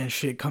Spider-Man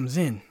shit comes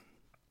in.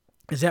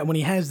 Is that when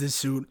he has this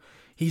suit,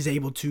 he's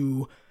able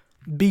to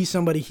be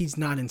somebody he's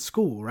not in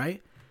school,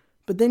 right?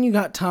 But then you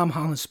got Tom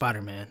Holland's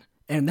Spider-Man.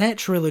 And that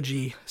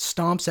trilogy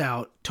stomps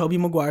out Tobey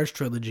Maguire's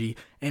trilogy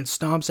and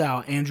stomps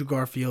out Andrew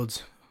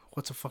Garfield's,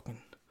 what's a fucking,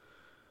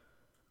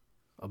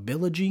 a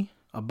biology?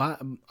 A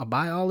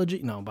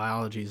biology? No,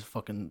 biology is a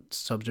fucking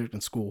subject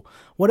in school.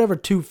 Whatever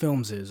 2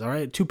 films is, all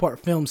right? 2-part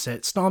film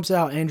set stomps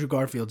out Andrew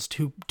Garfield's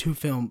two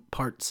film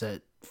part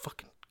set.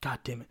 Fucking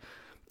goddamn it.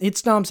 It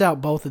stomps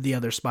out both of the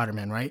other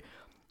Spider-Man, right?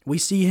 We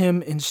see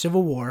him in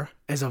Civil War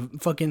as a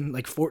fucking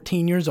like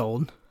 14 years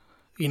old.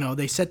 You know,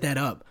 they set that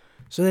up.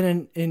 So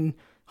then in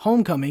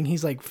Homecoming,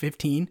 he's like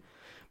 15.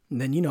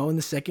 And then, you know, in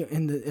the second,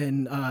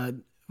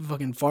 in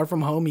fucking Far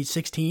From Home, he's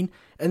 16.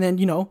 And then,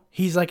 you know,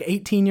 he's like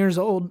 18 years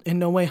old in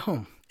No Way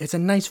Home. It's a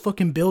nice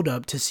fucking build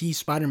up to see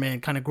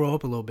Spider-Man kind of grow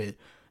up a little bit,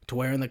 to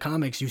where in the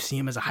comics you see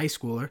him as a high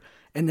schooler.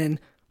 And then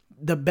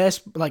the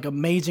best, like,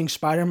 amazing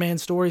Spider-Man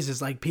stories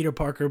is like Peter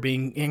Parker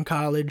being in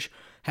college,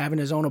 having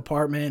his own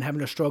apartment, having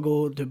to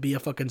struggle to be a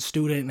fucking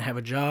student and have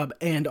a job,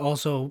 and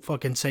also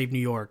fucking save New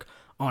York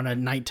on a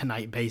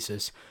night-to-night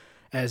basis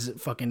as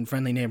fucking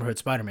friendly neighborhood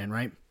Spider-Man,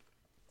 right?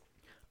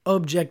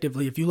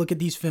 Objectively, if you look at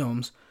these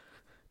films,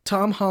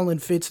 Tom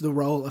Holland fits the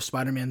role of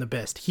Spider-Man the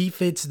best. He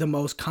fits the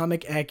most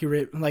comic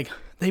accurate, like,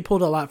 they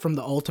pulled a lot from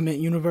the Ultimate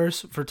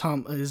Universe for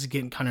Tom. This is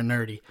getting kind of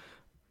nerdy.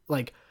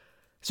 Like,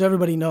 so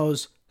everybody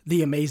knows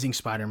the Amazing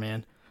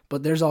Spider-Man,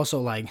 but there's also,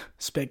 like,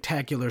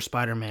 Spectacular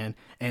Spider-Man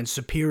and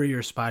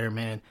Superior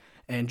Spider-Man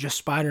and just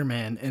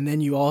Spider-Man, and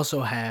then you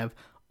also have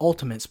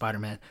Ultimate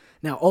Spider-Man.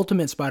 Now,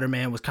 Ultimate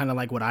Spider-Man was kind of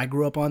like what I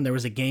grew up on. There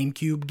was a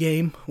GameCube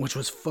game, which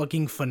was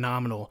fucking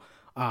phenomenal.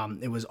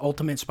 It was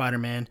Ultimate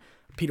Spider-Man,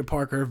 Peter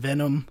Parker,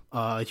 Venom,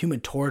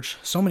 Human Torch,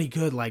 so many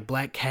good, like,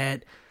 Black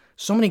Cat,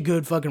 so many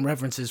good fucking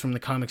references from the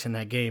comics in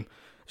that game.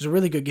 It was a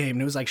really good game,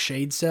 and it was like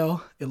Shade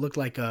Cell. It looked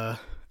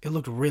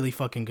really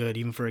fucking good,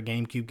 even for a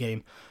GameCube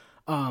game.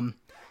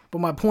 But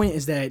my point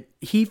is that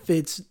he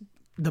fits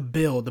the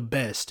bill the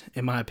best,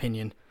 in my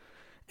opinion.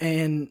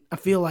 And I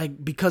feel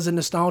like because of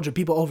nostalgia,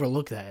 people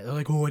overlook that. They're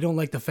like, oh, I don't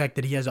like the fact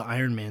that he has an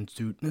Iron Man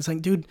suit. And it's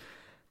like, dude,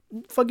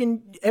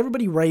 fucking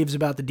everybody raves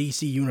about the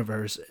DC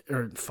universe,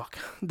 or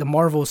the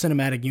Marvel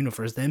Cinematic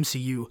Universe, the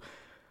MCU.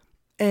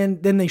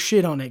 And then they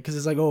shit on it because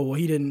it's like, oh, well,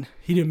 he didn't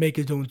make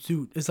his own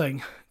suit. It's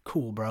like,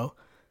 cool, bro.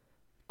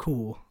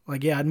 Cool.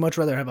 Like, yeah, I'd much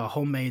rather have a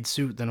homemade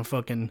suit than a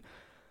fucking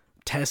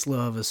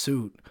Tesla of a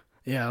suit.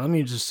 Yeah, let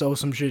me just sew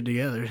some shit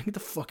together. Get the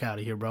fuck out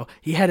of here, bro.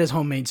 He had his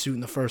homemade suit in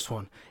the first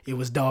one. It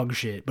was dog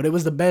shit, but it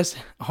was the best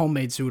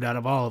homemade suit out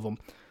of all of them.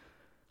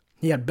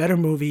 He had better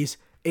movies.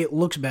 It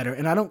looks better.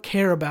 And I don't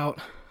care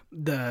about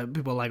the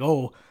people like,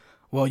 oh,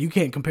 well, you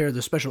can't compare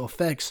the special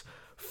effects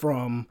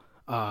from,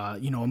 a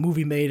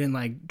movie made in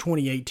like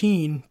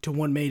 2018 to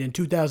one made in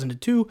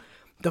 2002.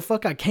 The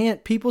fuck I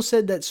can't. People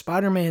said that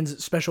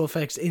Spider-Man's special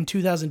effects in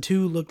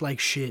 2002 looked like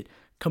shit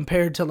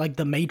compared to like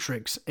The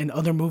Matrix and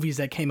other movies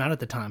that came out at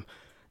the time.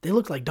 They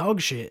look like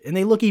dog shit, and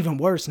they look even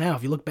worse now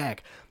if you look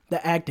back.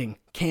 The acting,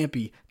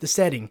 campy. The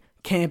setting,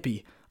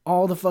 campy.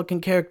 All the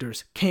fucking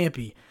characters,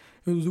 campy.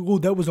 It was, oh,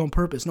 that was on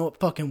purpose. No, it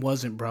fucking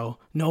wasn't, bro.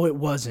 No, it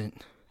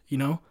wasn't, you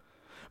know?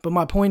 But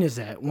my point is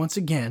that, once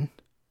again,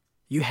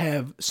 you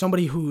have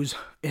somebody who's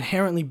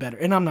inherently better.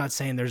 And I'm not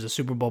saying there's a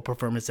Super Bowl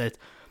performance that's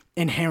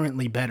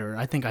inherently better.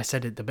 I think I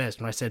said it the best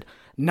when I said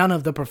none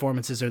of the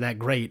performances are that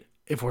great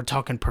if we're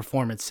talking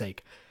performance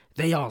sake.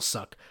 They all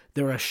suck.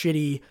 They're a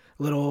shitty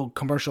little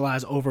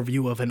commercialized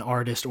overview of an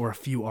artist or a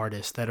few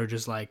artists that are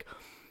just like,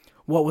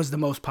 what was the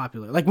most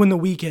popular? Like when The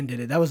Weeknd did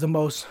it, that was the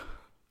most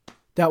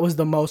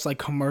like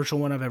commercial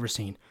one I've ever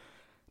seen.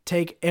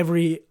 Take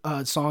every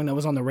song that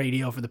was on the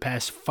radio for the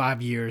past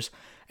 5 years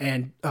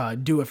and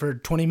do it for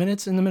 20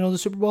 minutes in the middle of the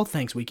Super Bowl.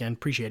 Thanks, Weeknd.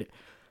 Appreciate it.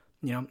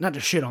 You know, not to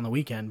shit on The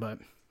Weeknd, but,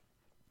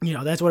 you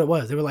know, that's what it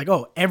was. They were like,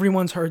 oh,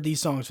 everyone's heard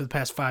these songs for the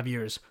past 5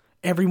 years.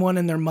 Everyone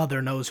and their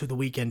mother knows who The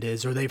Weeknd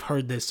is, or they've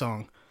heard this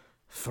song.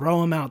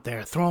 Throw them out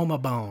there. Throw them a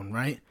bone,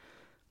 right?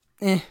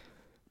 I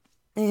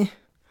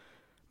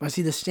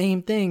see the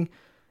same thing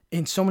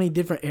in so many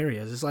different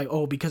areas. It's like,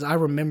 oh, because I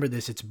remember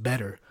this, it's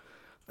better.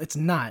 It's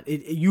not.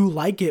 You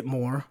like it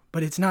more,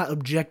 but it's not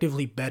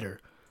objectively better.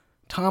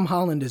 Tom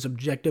Holland is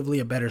objectively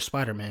a better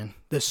Spider-Man.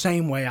 The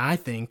same way I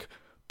think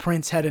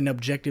Prince had an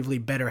objectively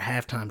better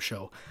halftime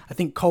show. I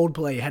think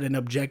Coldplay had an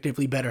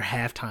objectively better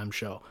halftime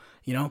show.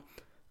 You know?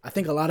 I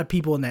think a lot of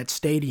people in that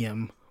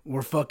stadium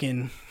were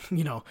fucking,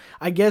 you know,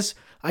 I guess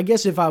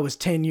if I was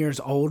 10 years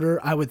older,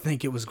 I would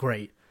think it was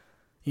great.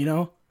 You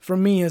know? For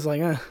me, it's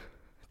like,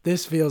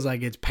 this feels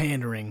like it's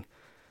pandering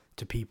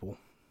to people.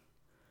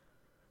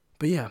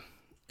 But yeah,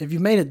 if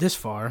you've made it this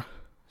far,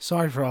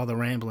 sorry for all the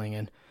rambling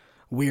and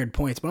weird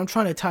points, but I'm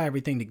trying to tie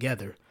everything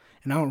together.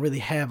 And I don't really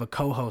have a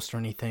co-host or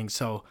anything,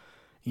 so,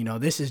 you know,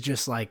 this is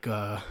just like,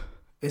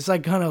 it's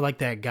like kind of like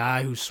that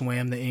guy who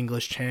swam the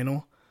English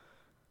Channel.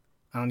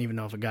 I don't even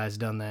know if a guy's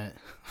done that.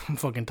 I'm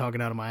fucking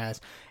talking out of my ass.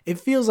 It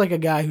feels like a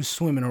guy who's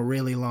swimming a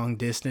really long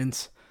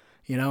distance,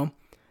 you know?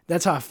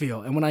 That's how I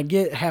feel. And when I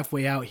get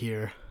halfway out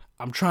here,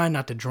 I'm trying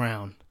not to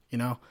drown, you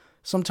know?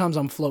 Sometimes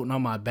I'm floating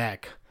on my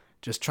back,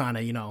 just trying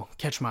to,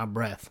 catch my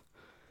breath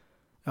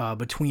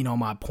between all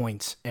my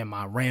points and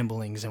my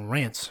ramblings and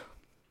rants.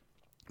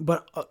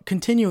 But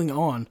continuing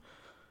on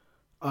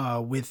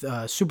with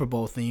Super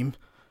Bowl theme,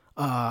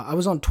 I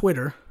was on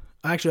Twitter.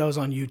 Actually, I was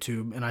on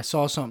YouTube, and I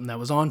saw something that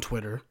was on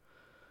Twitter.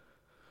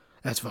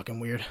 That's fucking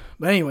weird.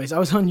 But anyways, I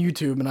was on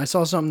YouTube, and I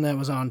saw something that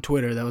was on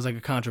Twitter that was like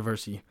a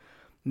controversy.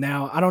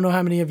 Now, I don't know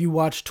how many of you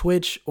watch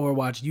Twitch or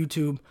watch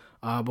YouTube,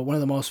 but one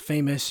of the most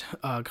famous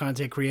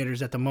content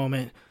creators at the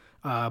moment,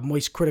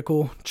 Moist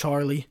Critical,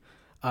 Charlie,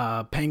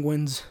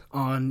 Penguins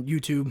on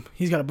YouTube.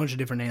 He's got a bunch of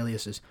different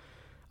aliases.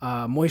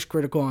 Moist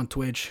Critical on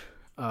Twitch,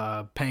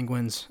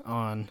 Penguins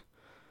on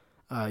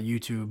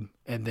YouTube,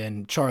 and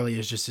then Charlie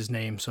is just his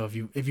name. So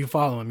if you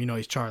follow him, you know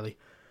he's Charlie.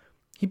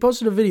 He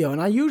posted a video,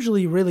 and I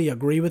usually really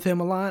agree with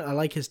him a lot. I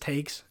like his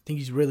takes. I think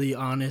he's really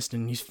honest,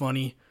 and he's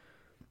funny.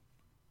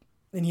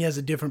 And he has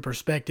a different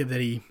perspective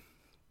that he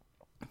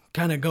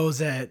kind of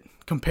goes at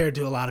compared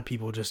to a lot of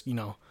people just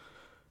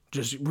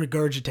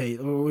regurgitate.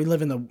 We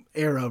live in the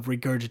era of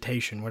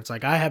regurgitation where it's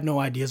like, I have no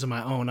ideas of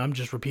my own. I'm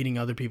just repeating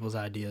other people's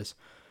ideas.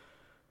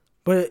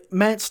 But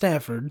Matt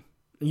Stafford,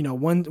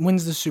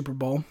 wins the Super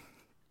Bowl.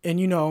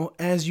 And,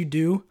 as you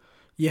do,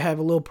 you have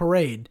a little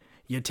parade.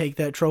 You take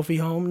that trophy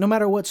home, no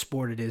matter what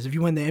sport it is. If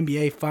you win the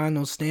NBA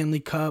Finals,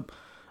 Stanley Cup,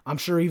 I'm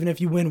sure even if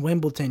you win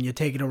Wimbledon, you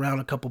take it around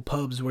a couple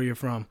pubs where you're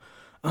from.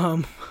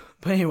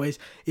 But anyways,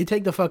 you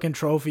take the fucking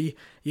trophy,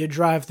 you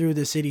drive through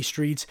the city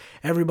streets,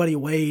 everybody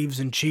waves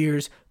and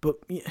cheers, but,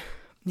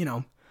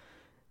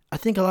 I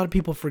think a lot of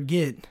people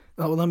forget.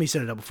 Oh, well, let me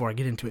set it up before I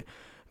get into it.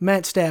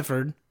 Matt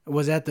Stafford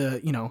was at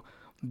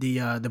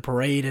the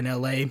parade in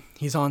LA.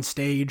 He's on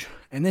stage,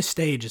 and this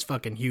stage is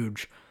fucking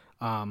huge.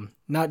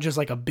 Not just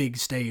like a big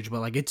stage, but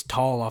like it's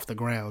tall off the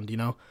ground,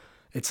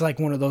 It's like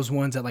one of those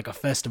ones at like a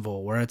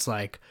festival where it's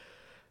like,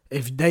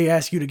 if they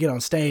ask you to get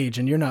on stage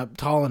and you're not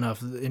tall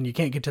enough and you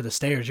can't get to the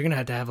stairs, you're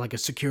going to have like a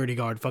security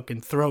guard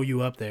fucking throw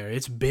you up there.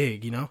 It's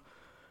big,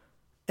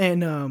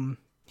 And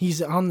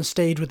he's on the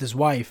stage with his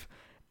wife,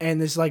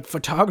 and this like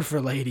photographer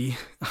lady,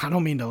 I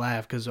don't mean to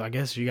laugh because I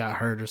guess she got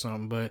hurt or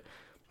something, but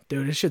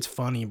dude, this shit's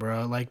funny,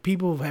 bro. Like,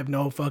 people have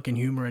no fucking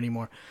humor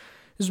anymore.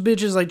 This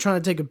bitch is like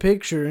trying to take a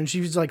picture, and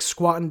she's like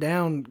squatting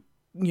down,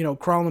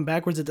 crawling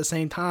backwards at the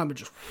same time,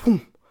 but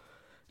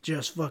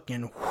just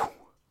fucking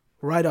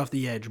right off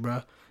the edge,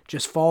 bro.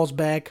 Just falls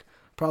back,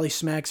 probably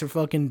smacks her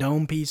fucking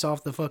dome piece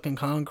off the fucking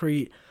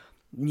concrete,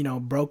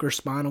 broke her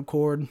spinal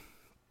cord.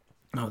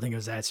 I don't think it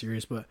was that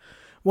serious, but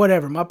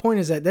whatever. My point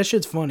is that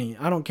shit's funny.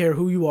 I don't care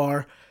who you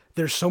are.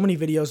 There's so many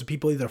videos of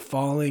people either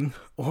falling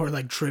or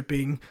like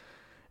tripping.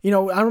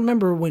 I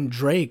remember when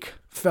Drake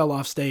fell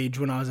off stage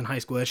when I was in high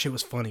school. That shit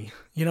was funny.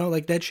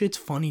 Like, that shit's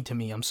funny to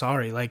me. I'm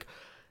sorry. Like,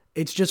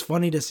 it's just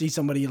funny to see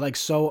somebody like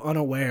so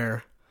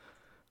unaware.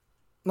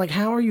 Like,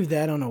 how are you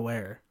that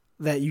unaware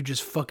that you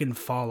just fucking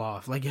fall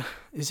off? Like,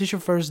 is this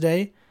your first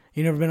day?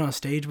 You never been on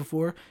stage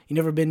before? You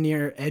never been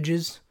near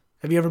edges?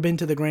 Have you ever been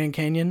to the Grand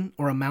Canyon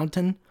or a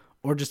mountain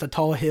or just a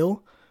tall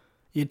hill?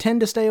 You tend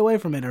to stay away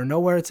from it or know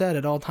where it's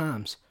at all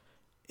times.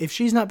 If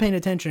she's not paying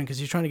attention because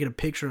she's trying to get a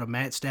picture of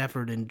Matt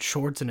Stafford in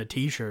shorts and a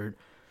t-shirt,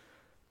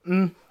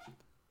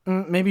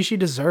 maybe she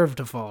deserved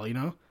to fall,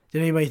 Did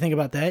anybody think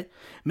about that?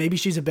 Maybe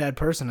she's a bad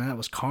person and that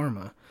was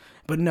karma.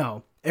 But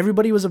no,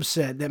 everybody was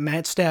upset that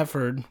Matt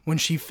Stafford, when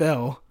she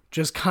fell,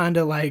 just kind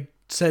of like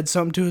said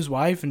something to his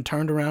wife and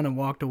turned around and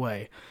walked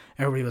away.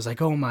 Everybody was like,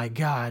 oh my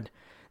God,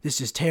 this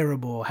is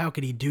terrible. How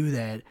could he do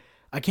that?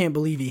 I can't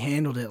believe he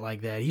handled it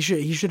like that. He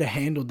should have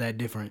handled that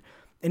different.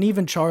 And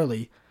even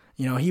Charlie,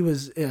 he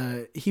was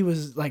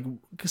like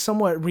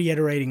somewhat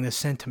reiterating the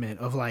sentiment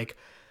of like,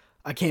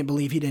 I can't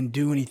believe he didn't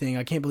do anything.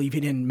 I can't believe he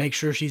didn't make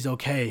sure she's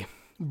okay.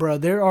 Bro,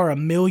 there are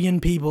 1 million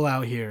people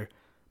out here.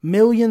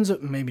 Millions,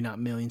 maybe not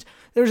millions.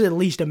 There's at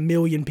least 1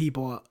 million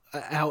people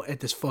out at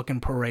this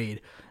fucking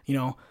parade.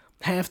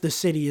 Half the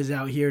city is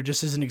out here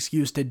just as an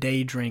excuse to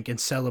day drink and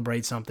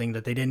celebrate something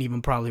that they didn't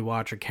even probably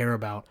watch or care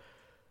about.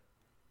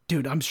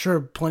 Dude, I'm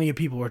sure plenty of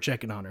people were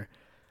checking on her.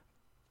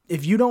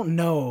 If you don't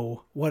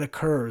know what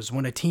occurs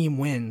when a team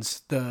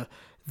wins the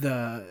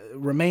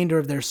remainder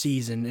of their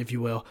season, if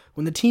you will,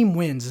 when the team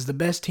wins is the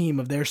best team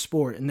of their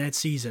sport in that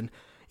season,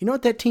 you know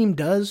what that team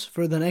does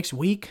for the next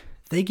week?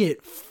 They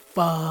get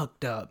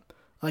fucked up.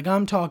 Like,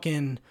 I'm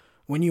talking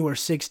when you were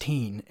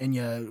 16 and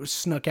you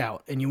snuck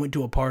out and you went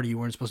to a party you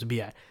weren't supposed to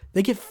be at.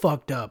 They get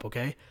fucked up,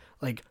 okay?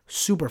 Like,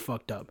 super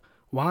fucked up.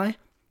 Why?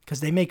 Because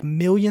they make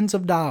millions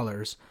of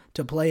dollars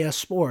to play a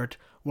sport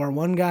where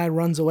one guy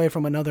runs away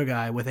from another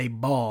guy with a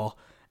ball,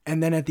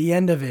 and then at the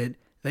end of it,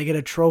 they get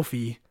a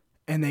trophy,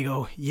 and they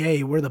go,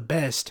 yay, we're the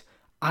best.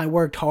 I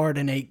worked hard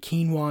and ate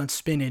quinoa and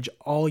spinach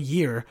all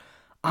year.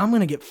 I'm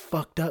going to get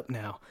fucked up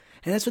now.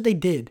 And that's what they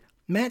did.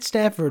 Matt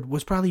Stafford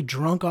was probably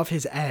drunk off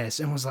his ass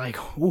and was like,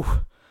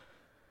 ooh,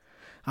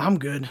 I'm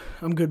good,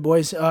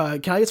 boys. Can I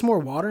get some more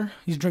water?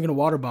 He's drinking a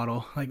water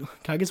bottle. Like,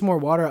 can I get some more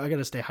water? I got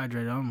to stay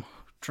hydrated. I'm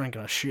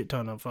drinking a shit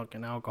ton of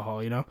fucking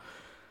alcohol,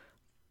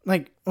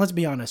 Like, let's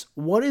be honest.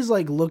 What is,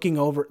 like, looking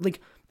over,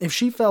 like, if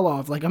she fell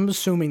off, like, I'm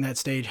assuming that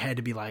stage had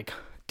to be, like,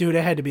 dude,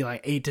 it had to be,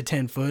 like, 8 to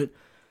 10 foot.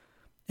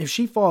 If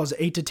she falls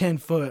 8 to 10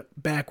 foot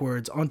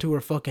backwards onto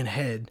her fucking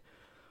head,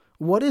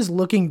 what is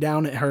looking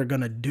down at her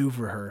gonna do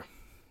for her?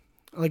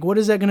 Like, what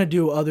is that gonna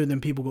do other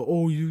than people go,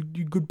 oh, you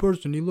good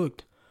person, he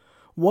looked.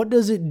 What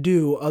does it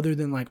do other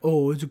than, like,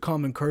 oh, it's a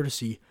common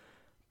courtesy?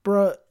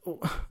 Bruh,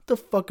 what the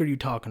fuck are you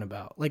talking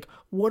about? Like,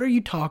 what are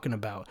you talking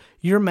about?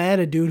 You're mad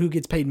at a dude who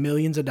gets paid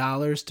millions of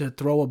dollars to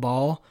throw a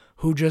ball,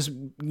 who just,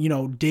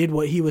 did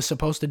what he was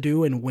supposed to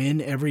do and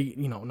win every,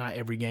 not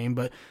every game,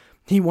 but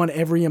he won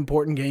every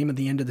important game at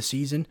the end of the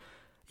season.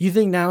 You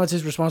think now it's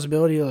his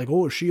responsibility to, like,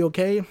 oh, is she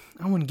okay?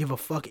 I wouldn't give a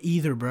fuck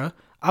either, bruh.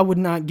 I would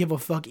not give a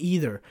fuck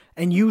either.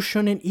 And you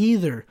shouldn't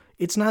either.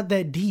 It's not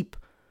that deep.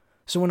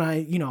 So when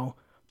I,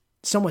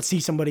 somewhat see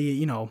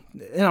somebody, and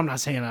I'm not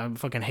saying I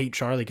fucking hate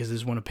Charlie because this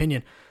is one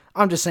opinion.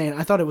 I'm just saying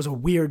I thought it was a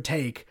weird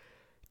take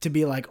to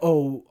be like,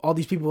 oh, all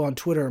these people on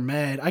Twitter are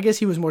mad. I guess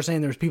he was more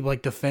saying there's people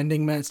like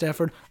defending Matt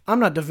Stafford. I'm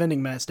not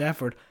defending Matt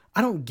Stafford.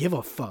 I don't give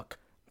a fuck.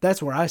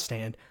 That's where I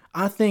stand.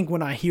 I think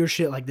when I hear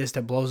shit like this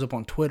that blows up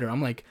on Twitter,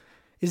 I'm like,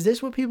 is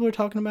this what people are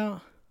talking about?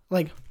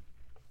 Like,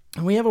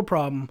 we have a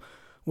problem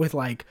with,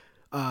 like,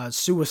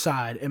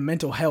 suicide and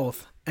mental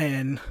health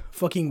and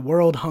fucking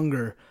world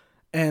hunger.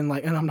 And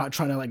I'm not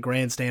trying to, like,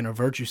 grandstand or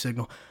virtue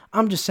signal.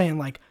 I'm just saying,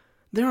 like,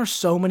 there are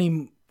so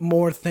many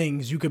more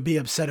things you could be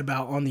upset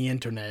about on the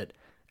internet.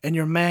 And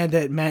you're mad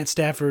that Matt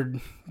Stafford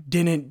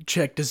didn't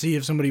check to see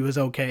if somebody was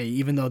okay,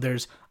 even though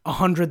there's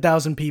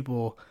 100,000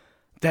 people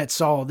that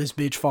saw this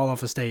bitch fall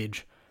off a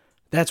stage.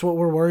 That's what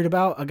we're worried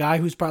about? A guy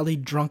who's probably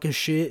drunk as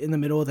shit in the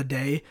middle of the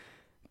day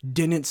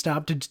didn't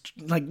stop to,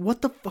 like,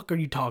 what the fuck are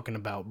you talking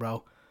about,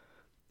 bro?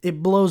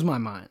 It blows my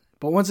mind.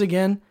 But once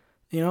again,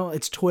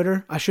 it's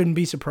Twitter. I shouldn't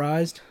be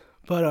surprised.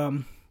 But,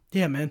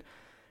 yeah, man.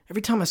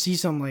 Every time I see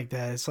something like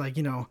that, it's like,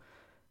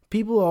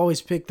 people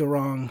always pick the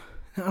wrong,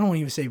 I don't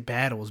even say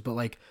battles, but,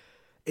 like,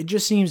 it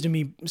just seems to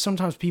me,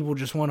 sometimes people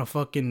just want to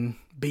fucking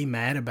be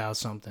mad about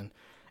something.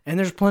 And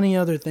there's plenty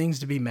of other things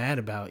to be mad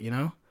about,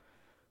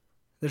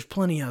 There's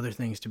plenty of other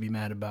things to be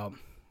mad about.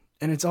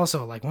 And it's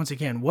also, like, once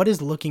again, what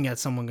is looking at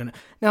someone gonna...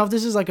 Now, if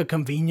this is, like, a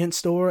convenience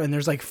store and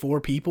there's, like,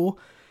 4 people...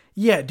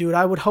 Yeah, dude,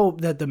 I would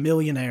hope that the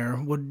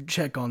millionaire would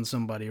check on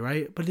somebody,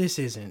 right? But this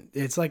isn't.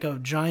 It's like a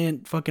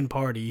giant fucking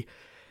party.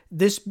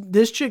 This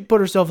chick put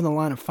herself in the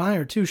line of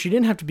fire, too. She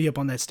didn't have to be up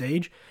on that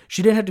stage.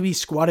 She didn't have to be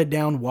squatted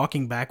down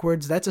walking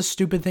backwards. That's a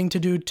stupid thing to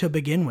do to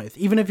begin with.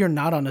 Even if you're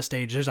not on a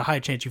stage, there's a high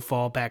chance you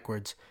fall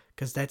backwards.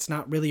 Because that's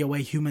not really a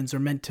way humans are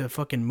meant to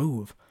fucking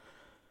move.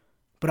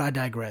 But I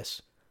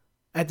digress.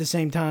 At the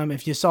same time,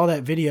 if you saw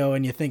that video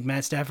and you think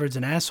Matt Stafford's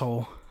an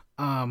asshole,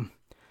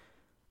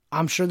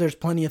 I'm sure there's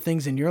plenty of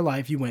things in your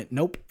life you went,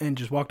 nope, and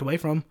just walked away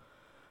from,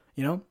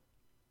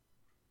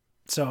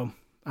 So,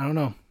 I don't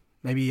know.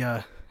 Maybe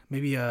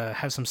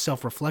have some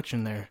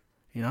self-reflection there,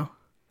 But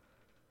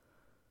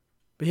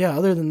yeah,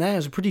 other than that, it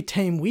was a pretty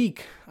tame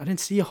week. I didn't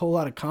see a whole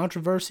lot of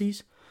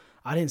controversies.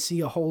 I didn't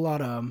see a whole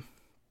lot of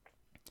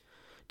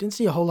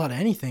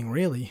anything,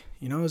 really.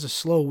 It was a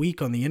slow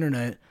week on the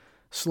internet,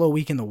 slow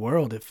week in the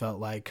world, it felt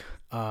like,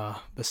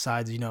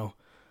 besides,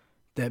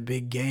 that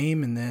big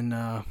game and then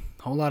a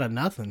whole lot of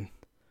nothing,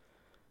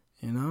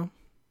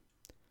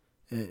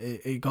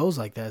 It goes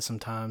like that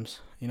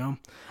sometimes,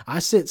 I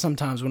sit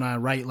sometimes when I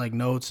write, like,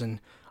 notes and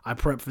I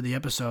prep for the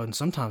episode, and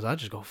sometimes I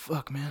just go,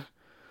 fuck, man,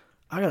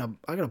 I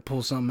gotta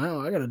pull something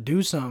out. I gotta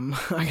do something.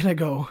 I gotta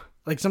go.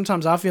 Like,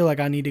 sometimes I feel like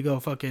I need to go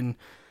fucking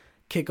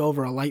kick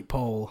over a light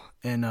pole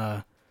and,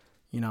 I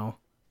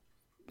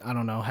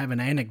don't know, have an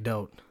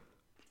anecdote.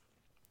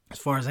 As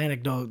far as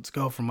anecdotes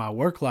go from my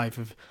work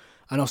life,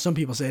 I know some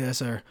people say that's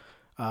their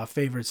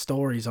favorite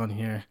stories on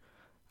here.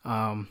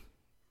 I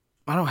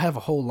don't have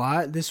a whole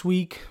lot this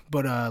week,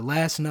 but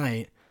last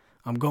night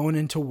I'm going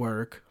into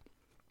work.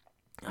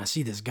 I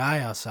see this guy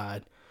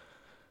outside,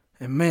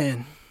 and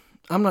man,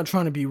 I'm not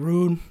trying to be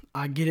rude.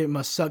 I get it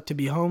must suck to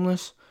be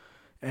homeless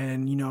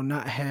and,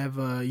 not have,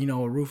 a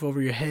roof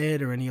over your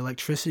head or any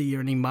electricity or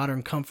any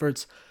modern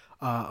comforts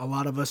a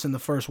lot of us in the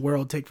first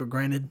world take for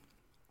granted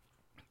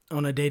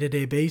on a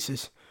day-to-day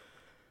basis.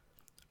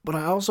 But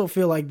I also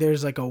feel like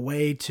there's, like, a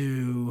way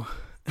to...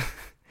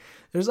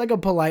 there's, like, a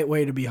polite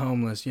way to be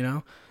homeless,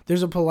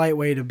 There's a polite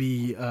way to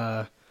be,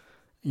 out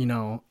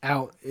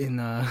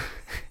in,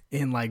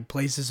 in, like,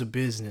 places of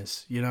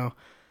business,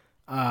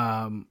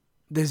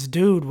 This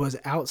dude was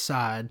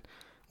outside.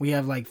 We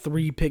have, like,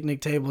 3 picnic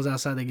tables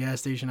outside the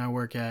gas station I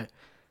work at.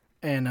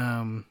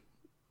 And,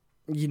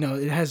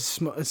 it has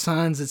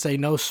signs that say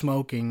no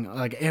smoking,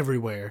 like,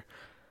 everywhere.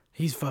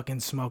 He's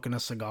fucking smoking a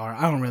cigar.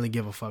 I don't really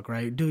give a fuck,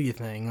 right? Do your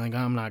thing. Like,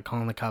 I'm not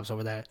calling the cops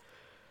over that.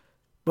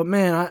 But,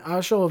 man, I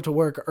show up to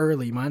work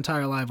early. My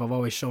entire life, I've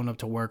always shown up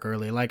to work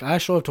early. Like, I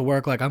show up to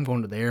work like I'm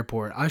going to the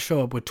airport. I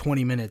show up with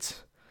 20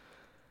 minutes.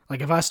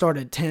 Like, if I start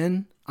at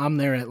 10, I'm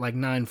there at, like,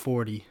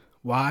 9:40.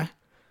 Why?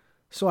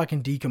 So I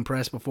can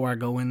decompress before I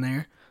go in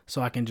there.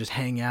 So I can just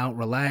hang out,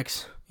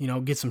 relax,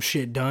 get some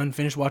shit done,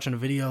 finish watching a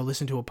video,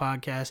 listen to a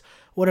podcast,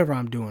 whatever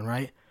I'm doing,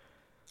 right?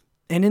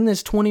 And in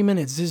this 20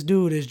 minutes, this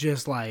dude is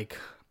just like,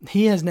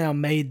 he has now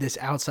made this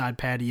outside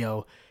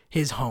patio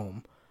his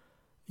home.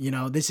 You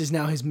know, this is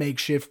now his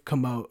makeshift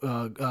commode.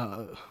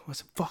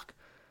 What's the fuck?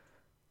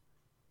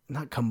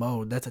 Not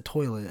commode, that's a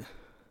toilet.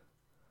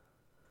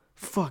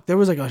 Fuck, there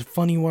was like a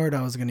funny word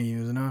I was going to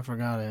use and I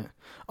forgot it.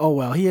 Oh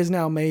well, he has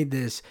now made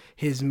this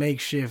his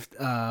makeshift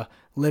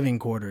living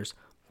quarters.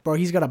 Bro,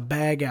 he's got a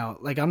bag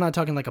out. Like, I'm not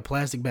talking like a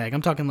plastic bag.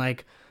 I'm talking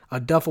like a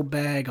duffel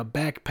bag, a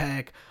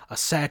backpack, a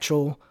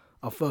satchel,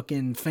 a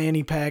fucking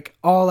fanny pack,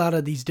 all out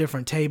of these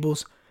different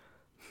tables.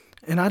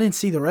 And I didn't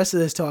see the rest of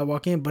this till I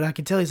walk in, but I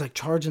could tell he's like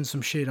charging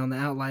some shit on the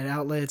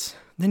outlets.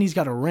 Then he's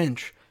got a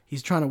wrench.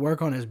 He's trying to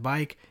work on his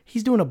bike.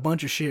 He's doing a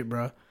bunch of shit,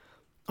 bro.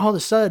 All of a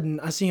sudden,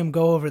 I see him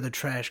go over the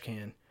trash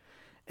can.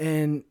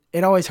 And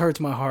it always hurts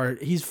my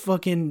heart. He's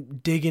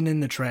fucking digging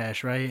in the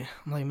trash, right?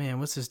 I'm like, man,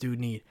 what's this dude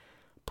need?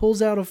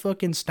 Pulls out a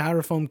fucking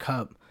styrofoam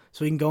cup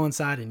so he can go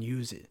inside and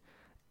use it.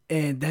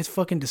 And that's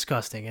fucking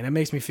disgusting. And it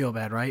makes me feel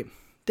bad, right?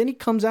 Then he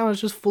comes out and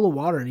it's just full of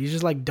water. And he's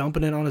just like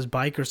dumping it on his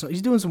bike or something.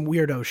 He's doing some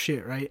weirdo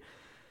shit, right?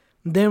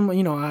 Then,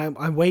 you know,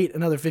 I wait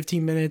another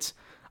 15 minutes.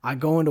 I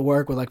go into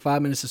work with like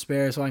 5 minutes to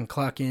spare so I can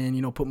clock in,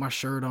 you know, put my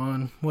shirt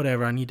on,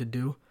 whatever I need to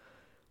do.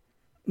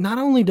 Not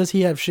only does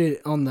he have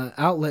shit on the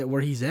outlet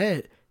where he's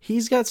at,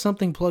 he's got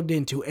something plugged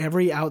into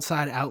every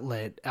outside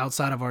outlet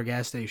outside of our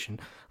gas station.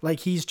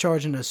 Like, he's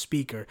charging a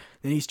speaker,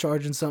 then he's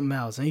charging something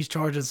else, and he's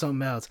charging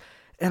something else.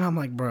 And I'm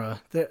like, bruh,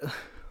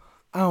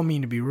 I don't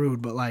mean to be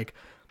rude, but like,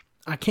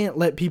 I can't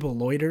let people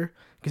loiter.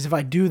 Because if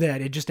I do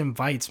that, it just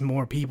invites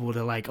more people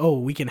to like, oh,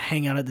 we can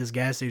hang out at this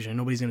gas station and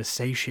nobody's going to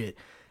say shit.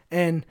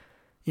 And,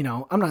 you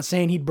know, I'm not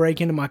saying he'd break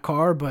into my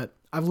car, but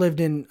I lived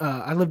in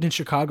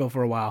Chicago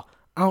for a while.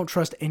 I don't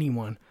trust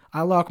anyone.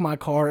 I lock my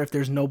car if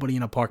there's nobody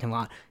in a parking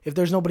lot. If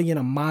there's nobody in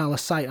a mile of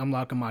sight, I'm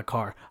locking my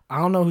car. I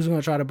don't know who's going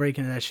to try to break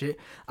into that shit.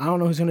 I don't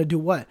know who's going to do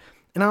what.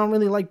 And I don't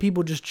really like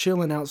people just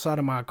chilling outside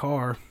of my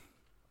car.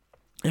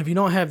 If you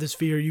don't have this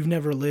fear, you've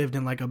never lived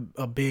in like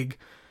a big,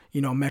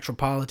 you know,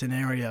 metropolitan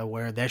area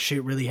where that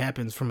shit really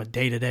happens from a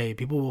day to day.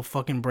 People will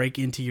fucking break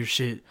into your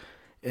shit.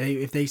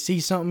 If they see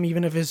something,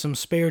 even if it's some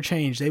spare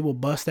change, they will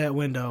bust that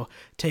window,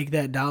 take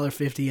that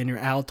 $1.50 and your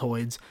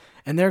Altoids,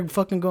 and they're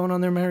fucking going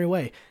on their merry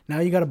way. Now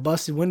you got a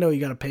busted window you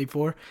got to pay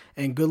for,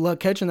 and good luck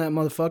catching that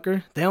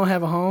motherfucker. They don't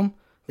have a home.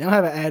 They don't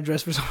have an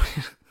address for somebody.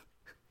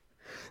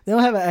 They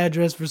don't have an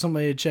address for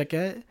somebody to check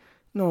at.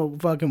 No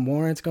fucking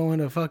warrants going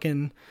to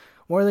fucking...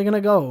 Where are they going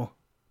to go?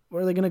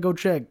 Where are they going to go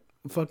check?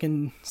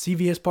 Fucking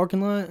CVS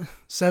parking lot?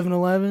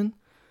 7-Eleven?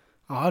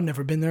 Oh, I've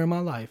never been there in my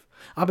life.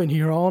 I've been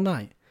here all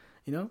night.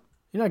 You know?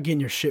 You're not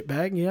getting your shit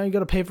back. You know, you got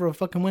to pay for a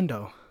fucking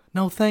window.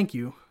 No, thank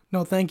you.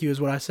 No, thank you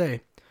is what I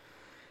say.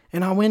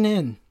 And I went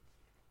in.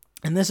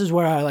 And this is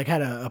where I like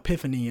had an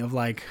epiphany of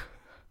like,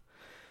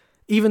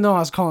 even though I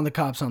was calling the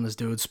cops on this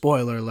dude,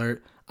 spoiler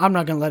alert, I'm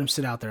not going to let him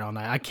sit out there all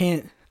night.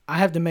 I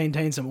have to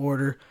maintain some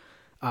order.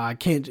 I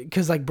can't,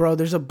 because like, bro,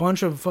 there's a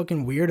bunch of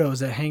fucking weirdos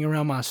that hang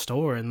around my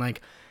store. And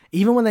like,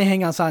 even when they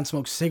hang outside and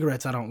smoke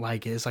cigarettes, I don't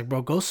like it. It's like,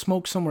 bro, go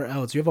smoke somewhere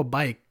else. You have a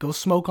bike. Go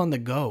smoke on the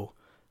go.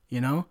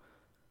 You know?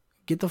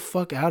 Get the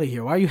fuck out of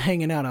here. Why are you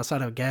hanging out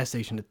outside of a gas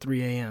station at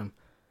 3 a.m.?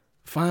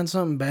 Find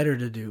something better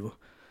to do.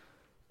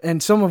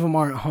 And some of them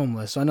aren't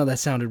homeless. So I know that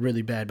sounded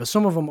really bad, but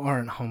some of them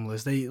aren't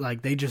homeless.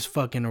 They just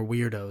fucking are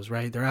weirdos,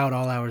 right? They're out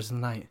all hours of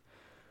the night.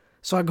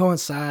 So I go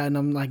inside and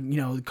I'm like, you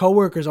know, the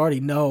coworkers already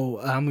know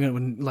I'm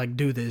going to like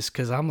do this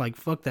because I'm like,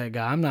 fuck that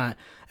guy. I'm not.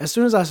 As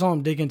soon as I saw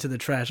him dig into the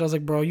trash, I was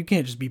like, bro, you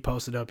can't just be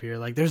posted up here.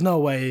 Like, there's no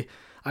way.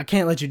 I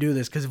can't let you do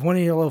this because if one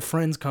of your little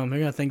friends come, they're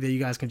going to think that you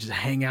guys can just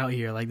hang out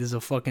here. Like, this is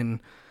a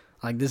fucking,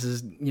 like, this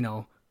is, you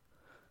know,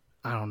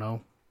 I don't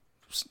know,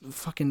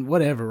 fucking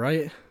whatever,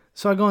 right?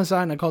 So I go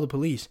inside and I call the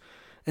police.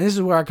 And this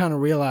is where I kind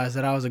of realized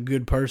that I was a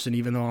good person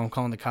even though I'm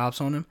calling the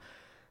cops on him.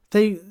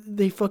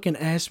 They fucking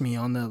ask me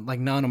on the like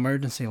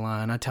non-emergency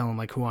line. I tell them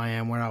like who I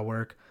am, where I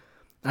work.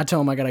 I tell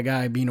them I got a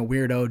guy being a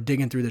weirdo,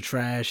 digging through the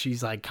trash.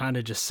 He's like kind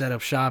of just set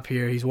up shop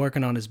here. He's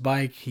working on his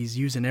bike. He's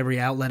using every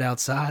outlet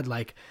outside.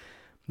 Like,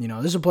 you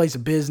know, this is a place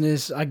of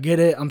business. I get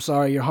it. I'm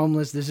sorry you're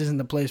homeless. This isn't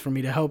the place for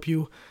me to help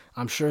you.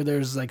 I'm sure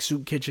there's like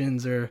soup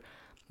kitchens or,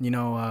 you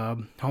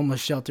know,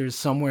 homeless shelters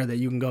somewhere that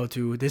you can go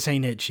to. This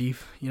ain't it,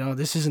 chief. You know,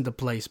 this isn't the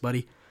place,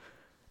 buddy.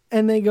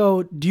 And they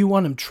go, do you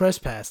want him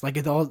trespassed? Like,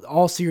 in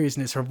all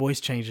seriousness, her voice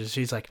changes.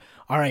 She's like,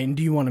 all right, and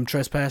do you want him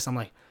trespassed? I'm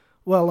like,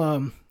 well,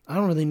 I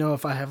don't really know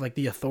if I have, like,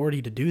 the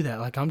authority to do that.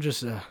 Like,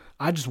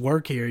 I just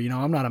work here, you know.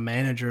 I'm not a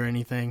manager or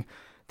anything.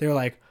 They're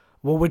like,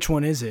 well, which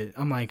one is it?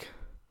 I'm like,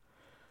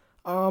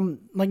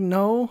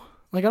 no.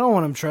 Like, I don't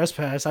want him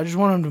trespassed. I just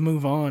want him to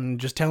move on and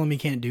just tell him he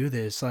can't do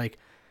this. Like,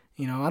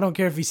 you know, I don't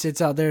care if he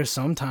sits out there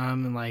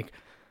sometime and, like,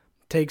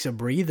 takes a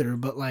breather,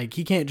 but, like,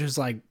 he can't just,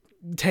 like,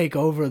 take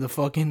over the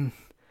fucking...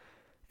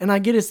 And I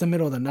get it's the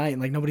middle of the night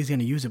and like nobody's going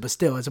to use it, but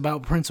still, it's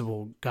about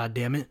principle, God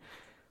damn it.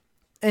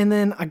 And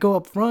then I go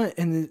up front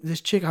and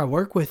this chick I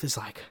work with is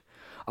like,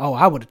 oh,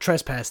 I would have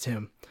trespassed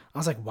him. I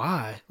was like,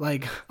 why?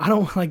 Like, I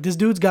don't, like, this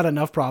dude's got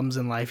enough problems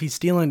in life. He's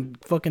stealing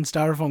fucking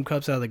styrofoam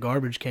cups out of the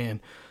garbage can.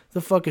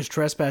 the fuck is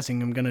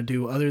trespassing him gonna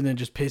do other than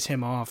just piss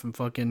him off and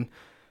fucking...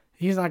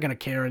 He's not gonna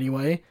care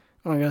anyway.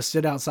 I'm gonna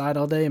sit outside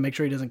all day and make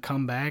sure he doesn't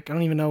come back. I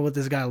don't even know what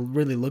this guy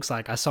really looks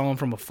like. I saw him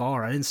from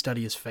afar. I didn't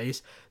study his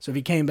face. So if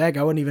he came back,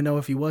 I wouldn't even know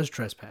if he was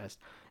trespassed.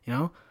 You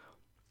know?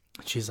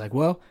 She's like,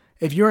 well,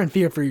 if you're in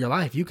fear for your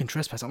life, you can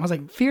trespass. I was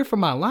like, fear for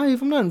my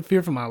life? I'm not in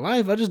fear for my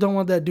life. I just don't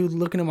want that dude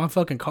looking at my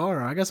fucking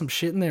car. I got some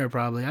shit in there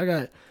probably. I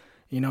got,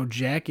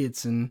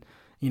 jackets and,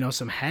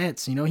 some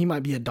hats. He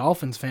might be a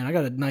Dolphins fan. I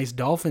got a nice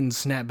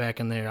Dolphins snapback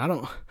in there. I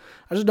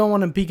just don't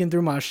want him peeking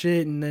through my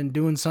shit and then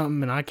doing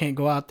something and I can't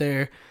go out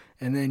there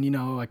and then,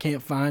 I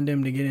can't find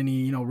him to get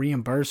any,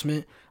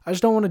 reimbursement. I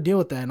just don't want to deal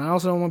with that. And I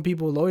also don't want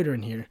people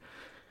loitering here.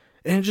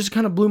 And it just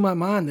kind of blew my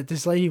mind that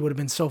this lady would have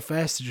been so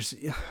fast to just...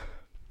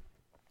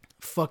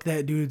 Fuck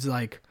that dude's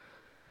like,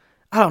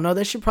 I don't know,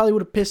 that shit probably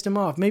would have pissed him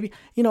off. Maybe,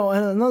 and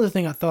another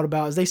thing I thought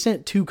about is they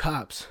sent 2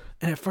 cops.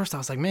 And at first I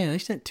was like, man, they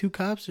sent 2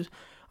 cops?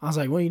 I was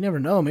like, well, you never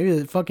know. Maybe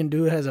the fucking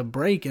dude has a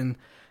break and,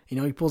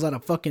 he pulls out a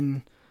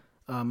fucking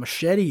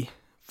machete,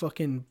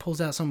 fucking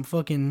pulls out some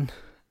fucking,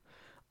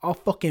 I'll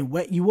fucking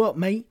wet you up,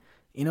 mate.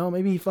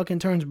 Maybe he fucking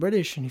turns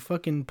British and he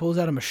fucking pulls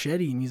out a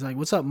machete and he's like,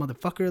 what's up,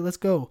 motherfucker? Let's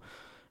go.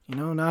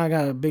 Now I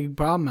got a big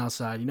problem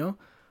outside,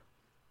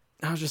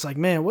 I was just like,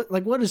 man,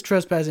 what is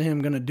trespassing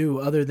him going to do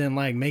other than,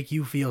 make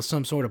you feel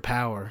some sort of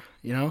power,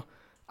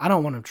 I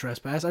don't want him to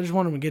trespass. I just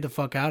want him to get the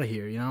fuck out of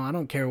here, I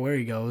don't care where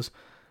he goes.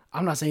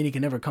 I'm not saying he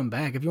can never come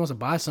back. If he wants to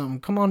buy something,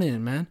 come on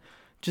in, man.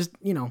 Just,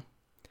 don't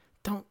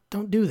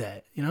do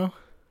that, I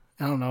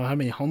don't know how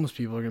many homeless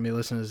people are going to be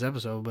listening to this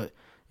episode, but,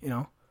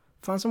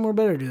 find somewhere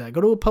better to do that.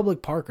 Go to a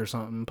public park or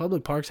something.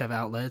 Public parks have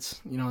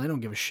outlets, they don't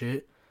give a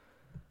shit.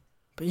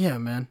 But yeah,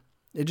 man.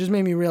 It just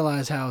made me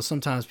realize how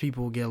sometimes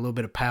people get a little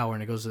bit of power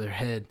and it goes to their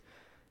head.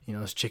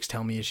 This chick's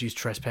telling me she's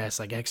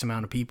trespassed X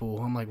amount of people.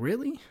 I'm like,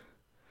 really?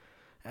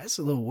 That's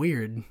a little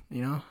weird,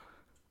 I'm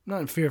not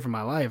in fear for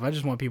my life. I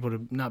just want people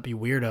to not be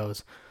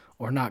weirdos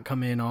or not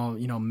come in all,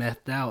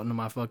 methed out into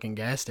my fucking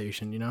gas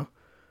station,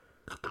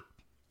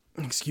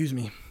 Excuse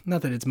me.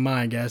 Not that it's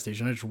my gas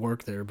station. I just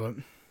work there, but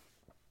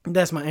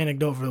that's my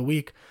anecdote for the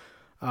week.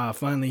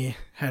 Finally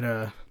had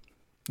to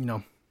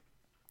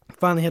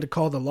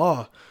call the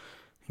law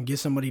and get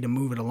somebody to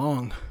move it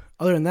along.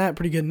 Other than that,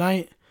 pretty good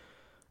night.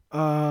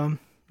 Yeah,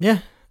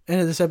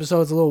 end of this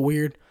episode is a little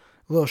weird,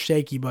 a little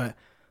shaky, but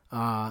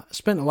I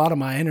spent a lot of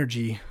my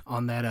energy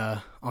on that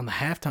on the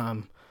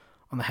halftime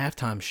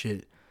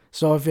shit.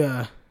 So if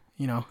if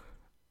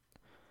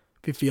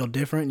you feel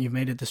different and you've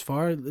made it this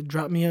far,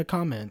 drop me a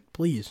comment,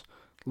 please.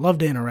 Love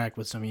to interact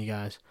with some of you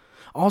guys.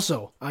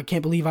 Also, I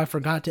can't believe I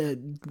forgot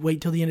to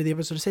wait till the end of the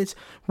episode to say this.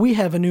 We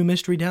have a new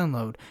mystery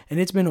download, and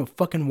it's been a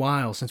fucking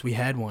while since we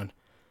had one.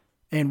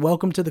 And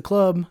welcome to the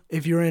club.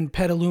 If you're in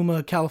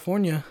Petaluma,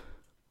 California,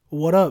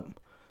 what up?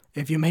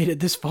 If you made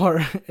it this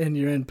far and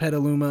you're in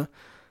Petaluma,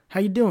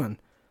 how you doing?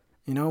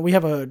 We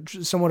have a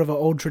somewhat of an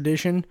old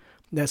tradition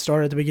that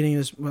started at the beginning of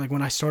this,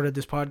 when I started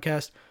this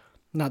podcast,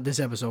 not this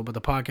episode, but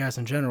the podcast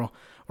in general,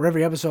 where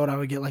every episode I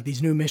would get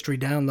these new mystery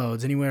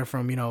downloads, anywhere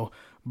from,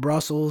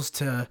 Brussels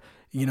to,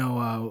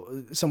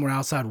 somewhere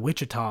outside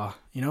Wichita,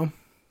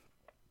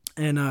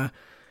 and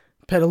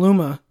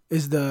Petaluma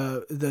is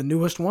the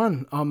newest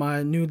one on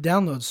my new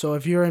downloads. So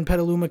if you're in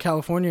Petaluma,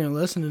 California and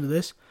listening to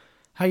this,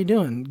 how you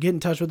doing? Get in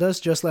touch with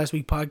us,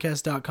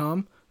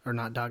 justlastweekpodcast.com, or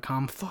not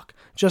 .com,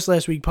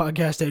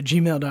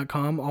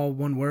 justlastweekpodcast@gmail.com, all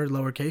one word,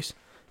 lowercase,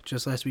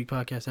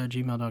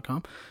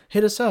 justlastweekpodcast@gmail.com.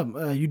 Hit us up.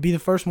 You'd be the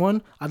first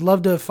one. I'd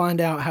love to find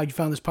out how you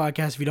found this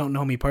podcast if you don't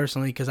know me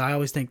personally, because I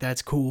always think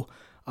that's cool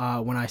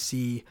when I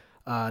see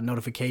when I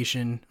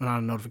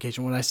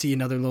see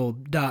another little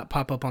dot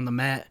pop up on the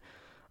map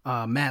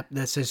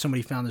that says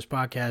somebody found this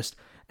podcast,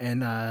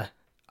 and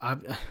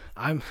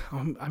I'm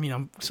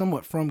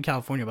somewhat from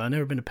California, but I've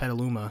never been to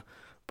Petaluma.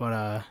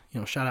 But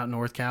shout out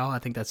North Cal. I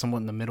think that's somewhat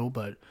in the middle,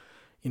 but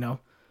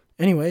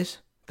anyways,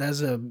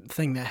 that's a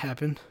thing that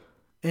happened,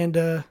 and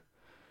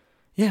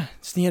yeah,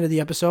 it's the end of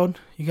the episode.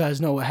 You guys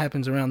know what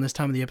happens around this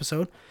time of the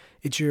episode.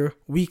 It's your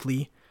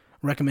weekly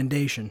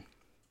recommendation.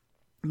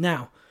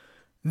 Now,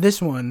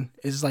 this one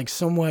is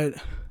somewhat,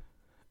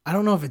 I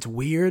don't know if it's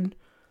weird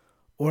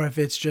or if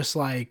it's just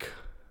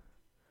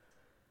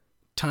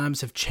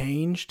times have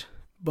changed,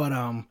 but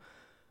I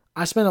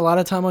spend a lot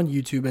of time on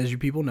YouTube, as you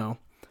people know,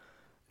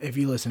 if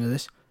you listen to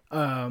this,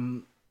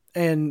 and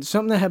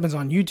something that happens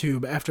on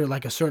YouTube after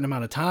a certain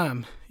amount of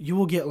time, you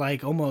will get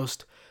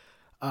almost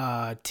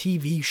a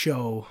TV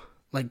show.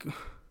 I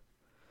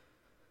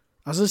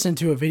was listening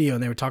to a video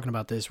and they were talking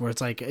about this, where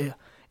it's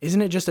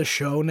isn't it just a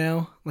show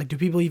now? Do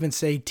people even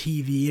say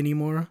TV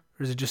anymore?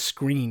 Or is it just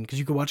screen? Because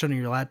you can watch it on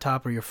your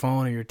laptop or your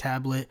phone or your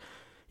tablet.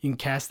 You can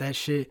cast that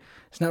shit.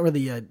 It's not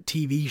really a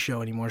TV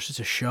show anymore. It's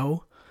just a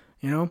show,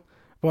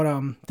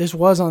 But this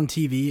was on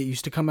TV. It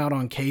used to come out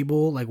on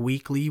cable,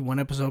 weekly, 1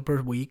 episode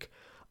per week.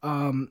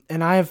 And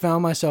I have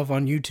found myself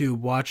on YouTube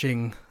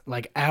watching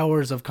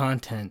hours of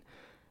content.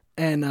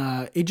 And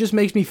it just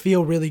makes me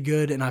feel really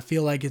good. And I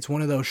feel like it's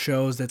one of those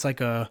shows that's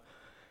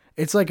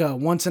it's like a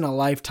once in a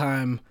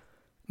lifetime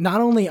not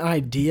only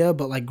idea,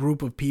 but like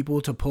group of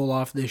people to pull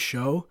off this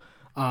show.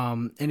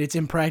 And it's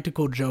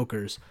Impractical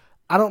Jokers.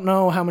 I don't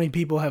know how many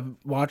people have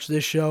watched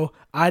this show.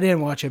 I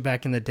didn't watch it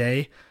back in the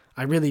day.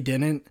 I really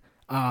didn't.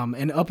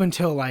 And up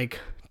until like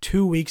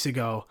 2 weeks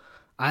ago,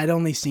 I'd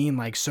only seen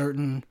like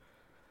certain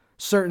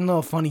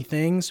little funny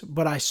things,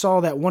 but I saw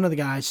that one of the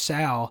guys,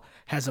 Sal,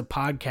 has a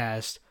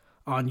podcast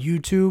on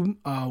YouTube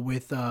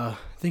with, I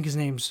think his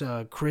name's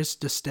Chris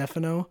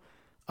DiStefano.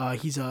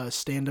 He's a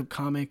stand-up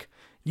comic.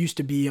 Used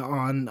to be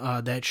on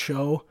that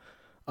show,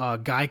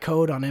 Guy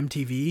Code on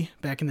MTV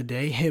back in the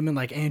day. Him and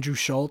like Andrew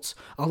Schultz.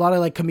 A lot of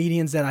like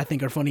comedians that I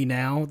think are funny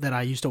now that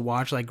I used to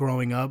watch like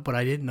growing up, but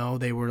I didn't know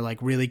they were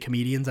like really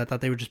comedians. I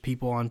thought they were just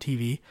people on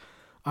TV.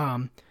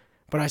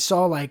 But I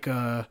saw like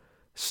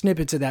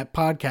snippets of that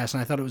podcast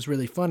and I thought it was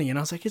really funny. And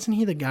I was like, isn't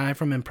he the guy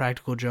from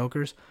Impractical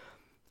Jokers?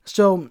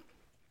 So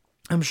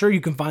I'm sure you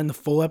can find the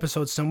full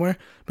episodes somewhere.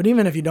 But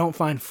even if you don't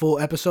find full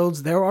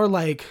episodes,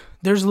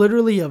 there's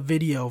literally a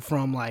video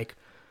from like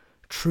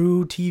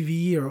True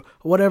TV or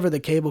whatever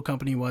the cable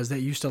company was that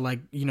used to like,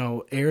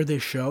 air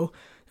this show.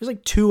 There's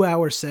like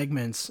 2-hour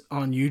segments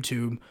on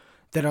YouTube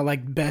that are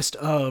like best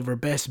of or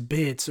best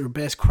bits or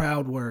best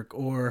crowd work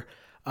or,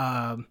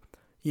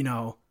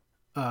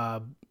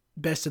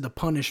 best of the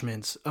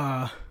punishments,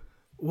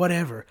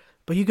 whatever.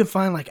 But you can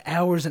find like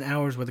hours and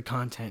hours worth of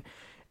content.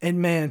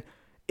 And man,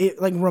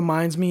 it like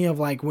reminds me of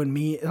like when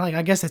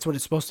I guess that's what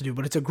it's supposed to do,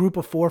 but it's a group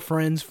of 4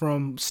 friends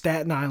from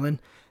Staten Island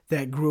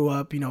that grew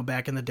up,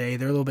 back in the day.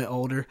 They're a little bit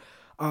older.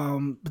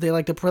 But they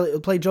like to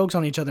play jokes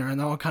on each other and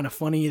they're all kind of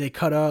funny. They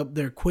cut up,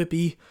 they're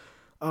quippy.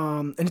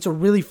 And it's a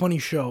really funny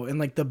show. And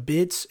like the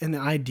bits and the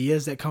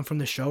ideas that come from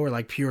the show are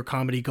like pure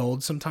comedy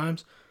gold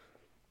sometimes.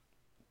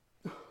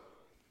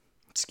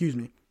 Excuse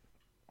me.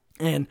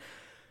 And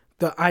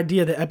the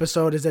idea of the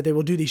episode is that they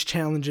will do these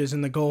challenges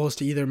and the goal is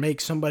to either make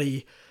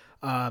somebody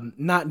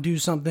not do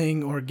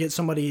something or get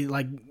somebody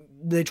like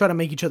they try to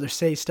make each other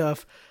say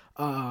stuff.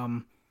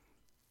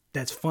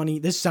 That's funny.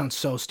 This sounds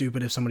so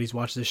stupid if somebody's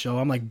watched this show.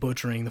 I'm like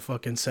butchering the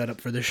fucking setup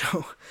for the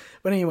show.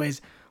 But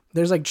anyways,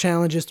 there's like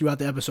challenges throughout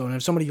the episode. And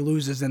if somebody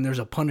loses, then there's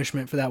a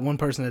punishment for that one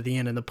person at the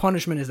end. And the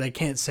punishment is they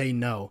can't say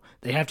no.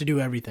 They have to do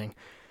everything.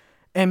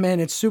 And man,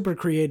 it's super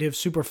creative,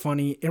 super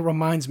funny. It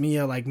reminds me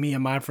of like me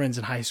and my friends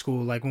in high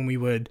school, like when we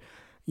would,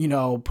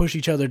 push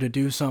each other to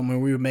do something or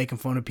we were making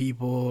fun of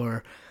people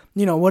or,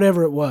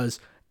 whatever it was.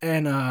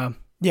 And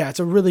yeah, it's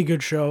a really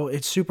good show.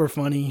 It's super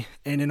funny.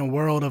 And in a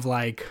world of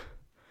like,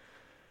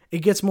 it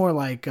gets more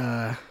like,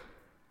 I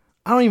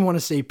don't even want to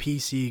say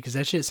PC because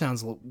that shit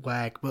sounds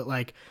whack, but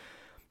like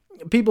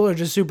people are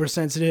just super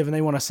sensitive and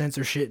they want to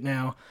censor shit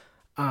now.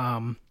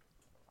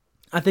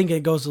 I think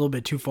it goes a little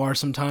bit too far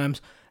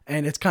sometimes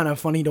and it's kind of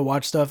funny to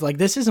watch stuff. Like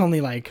this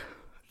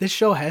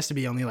show has to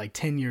be only like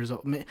 10 years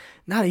old,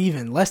 not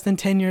even, less than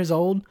 10 years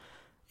old,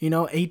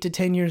 8 to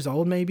 10 years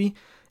old maybe.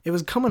 It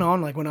was coming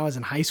on like when I was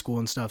in high school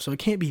and stuff, so it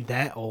can't be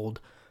that old.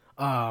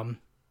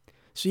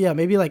 So yeah,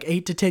 maybe like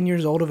 8 to 10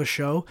 years old of a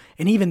show.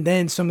 And even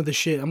then, some of the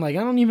shit, I'm like,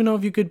 I don't even know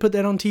if you could put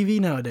that on TV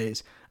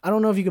nowadays. I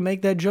don't know if you can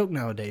make that joke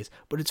nowadays.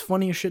 But it's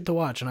funny as shit to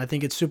watch, and I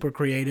think it's super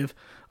creative.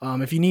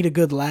 If you need a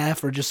good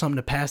laugh or just something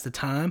to pass the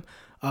time,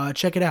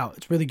 check it out.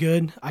 It's really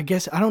good. I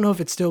don't know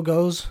if it still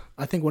goes.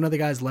 I think one of the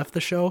guys left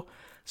the show,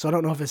 so I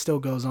don't know if it still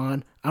goes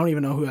on. I don't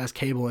even know who has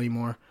cable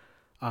anymore.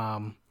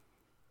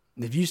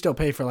 If you still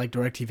pay for like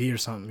DirecTV or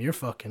something, you're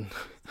fucking...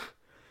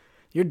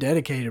 you're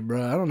dedicated,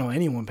 bro. I don't know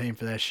anyone paying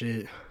for that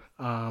shit.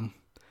 But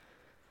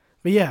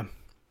yeah,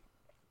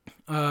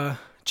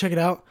 check it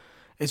out.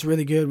 It's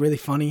really good, really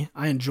funny.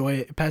 I enjoy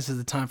it. It passes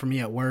the time for me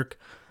at work.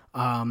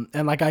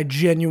 And like I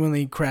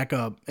genuinely crack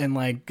up and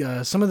like,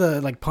 some of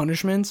the like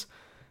punishments,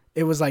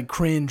 it was like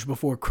cringe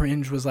before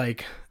cringe was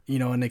like,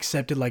 an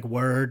accepted like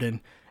word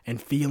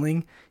and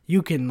feeling.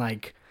 You can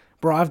like,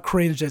 bro, I've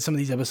cringed at some of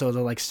these episodes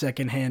of like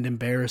secondhand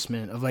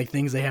embarrassment of like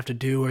things they have to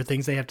do or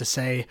things they have to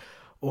say,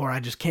 or I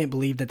just can't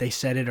believe that they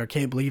said it or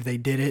can't believe they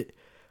did it.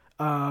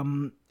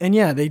 And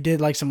yeah, they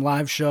did like some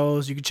live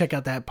shows. You can check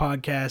out that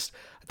podcast.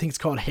 I think it's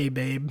called Hey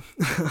Babe.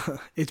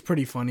 It's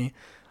pretty funny.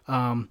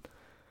 But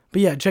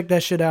yeah, check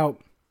that shit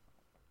out.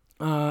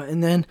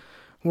 And then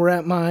we're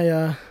at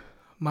my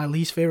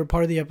least favorite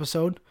part of the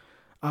episode.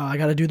 I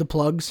got to do the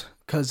plugs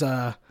because,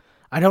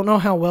 I don't know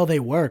how well they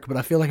work, but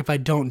I feel like if I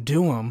don't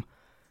do them,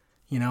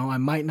 I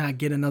might not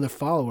get another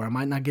follower. I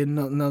might not get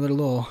another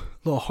little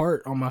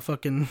heart on my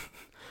fucking...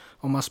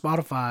 on my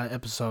Spotify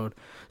episode.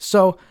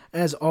 So,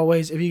 as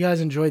always, if you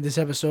guys enjoyed this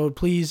episode,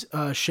 please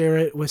share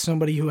it with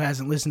somebody who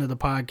hasn't listened to the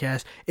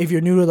podcast. If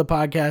you're new to the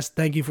podcast,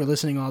 thank you for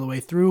listening all the way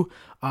through.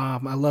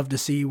 I love to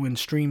see when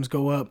streams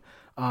go up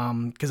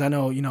because I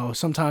know,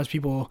 sometimes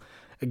people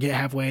get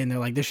halfway and they're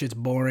like, this shit's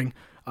boring.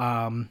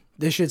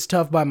 This shit's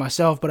tough by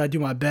myself, but I do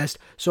my best.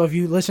 So if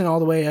you listen all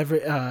the way,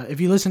 if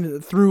you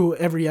listen through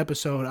every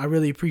episode, I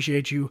really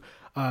appreciate you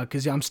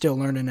because I'm still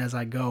learning as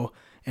I go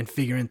and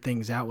figuring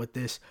things out with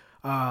this.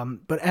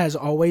 But as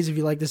always, if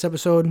you like this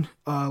episode,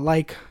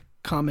 like,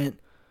 comment,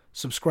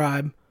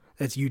 subscribe.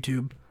 That's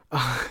YouTube.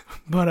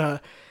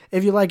 But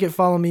if you like it,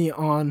 follow me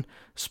on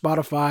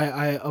Spotify.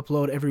 I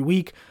upload every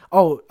week.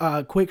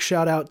 Quick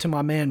shout out to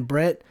my man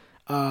Brett.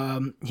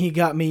 He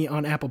got me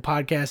on Apple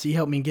Podcasts. He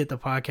helped me get the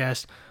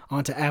podcast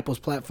onto Apple's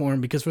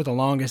platform because for the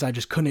longest I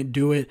just couldn't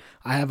do it.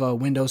 I have a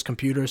Windows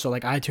computer, so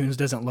like iTunes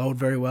doesn't load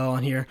very well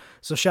on here.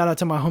 So shout out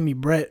to my homie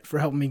Brett for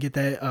helping me get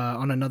that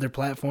on another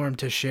platform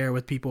to share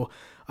with people.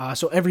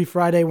 So every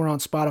Friday we're on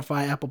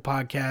Spotify, Apple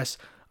Podcasts,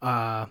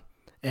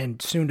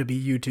 and soon to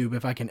be YouTube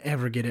if I can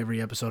ever get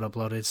every episode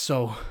uploaded.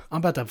 So I'm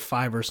about to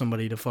Fiverr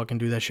somebody to fucking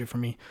do that shit for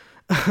me.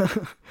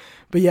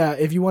 But yeah,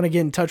 if you want to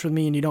get in touch with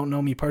me and you don't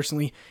know me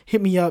personally,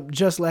 hit me up,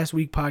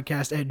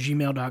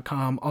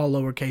 justlastweekpodcast@gmail.com, all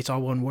lowercase,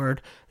 all one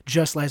word,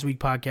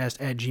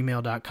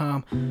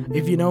 justlastweekpodcast@gmail.com.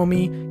 If you know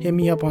me, hit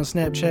me up on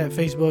Snapchat,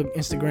 Facebook,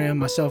 Instagram,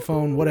 my cell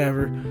phone,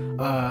 whatever.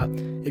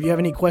 If you have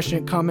any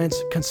questions, comments,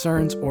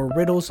 concerns, or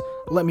riddles,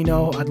 let me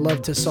know. I'd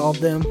love to solve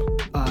them,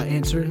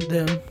 answer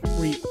them,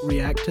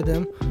 react to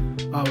them,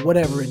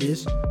 whatever it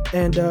is.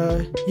 And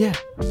yeah,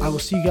 I will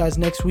see you guys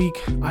next week.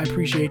 I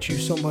appreciate you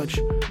so much.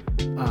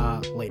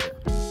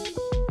 Later.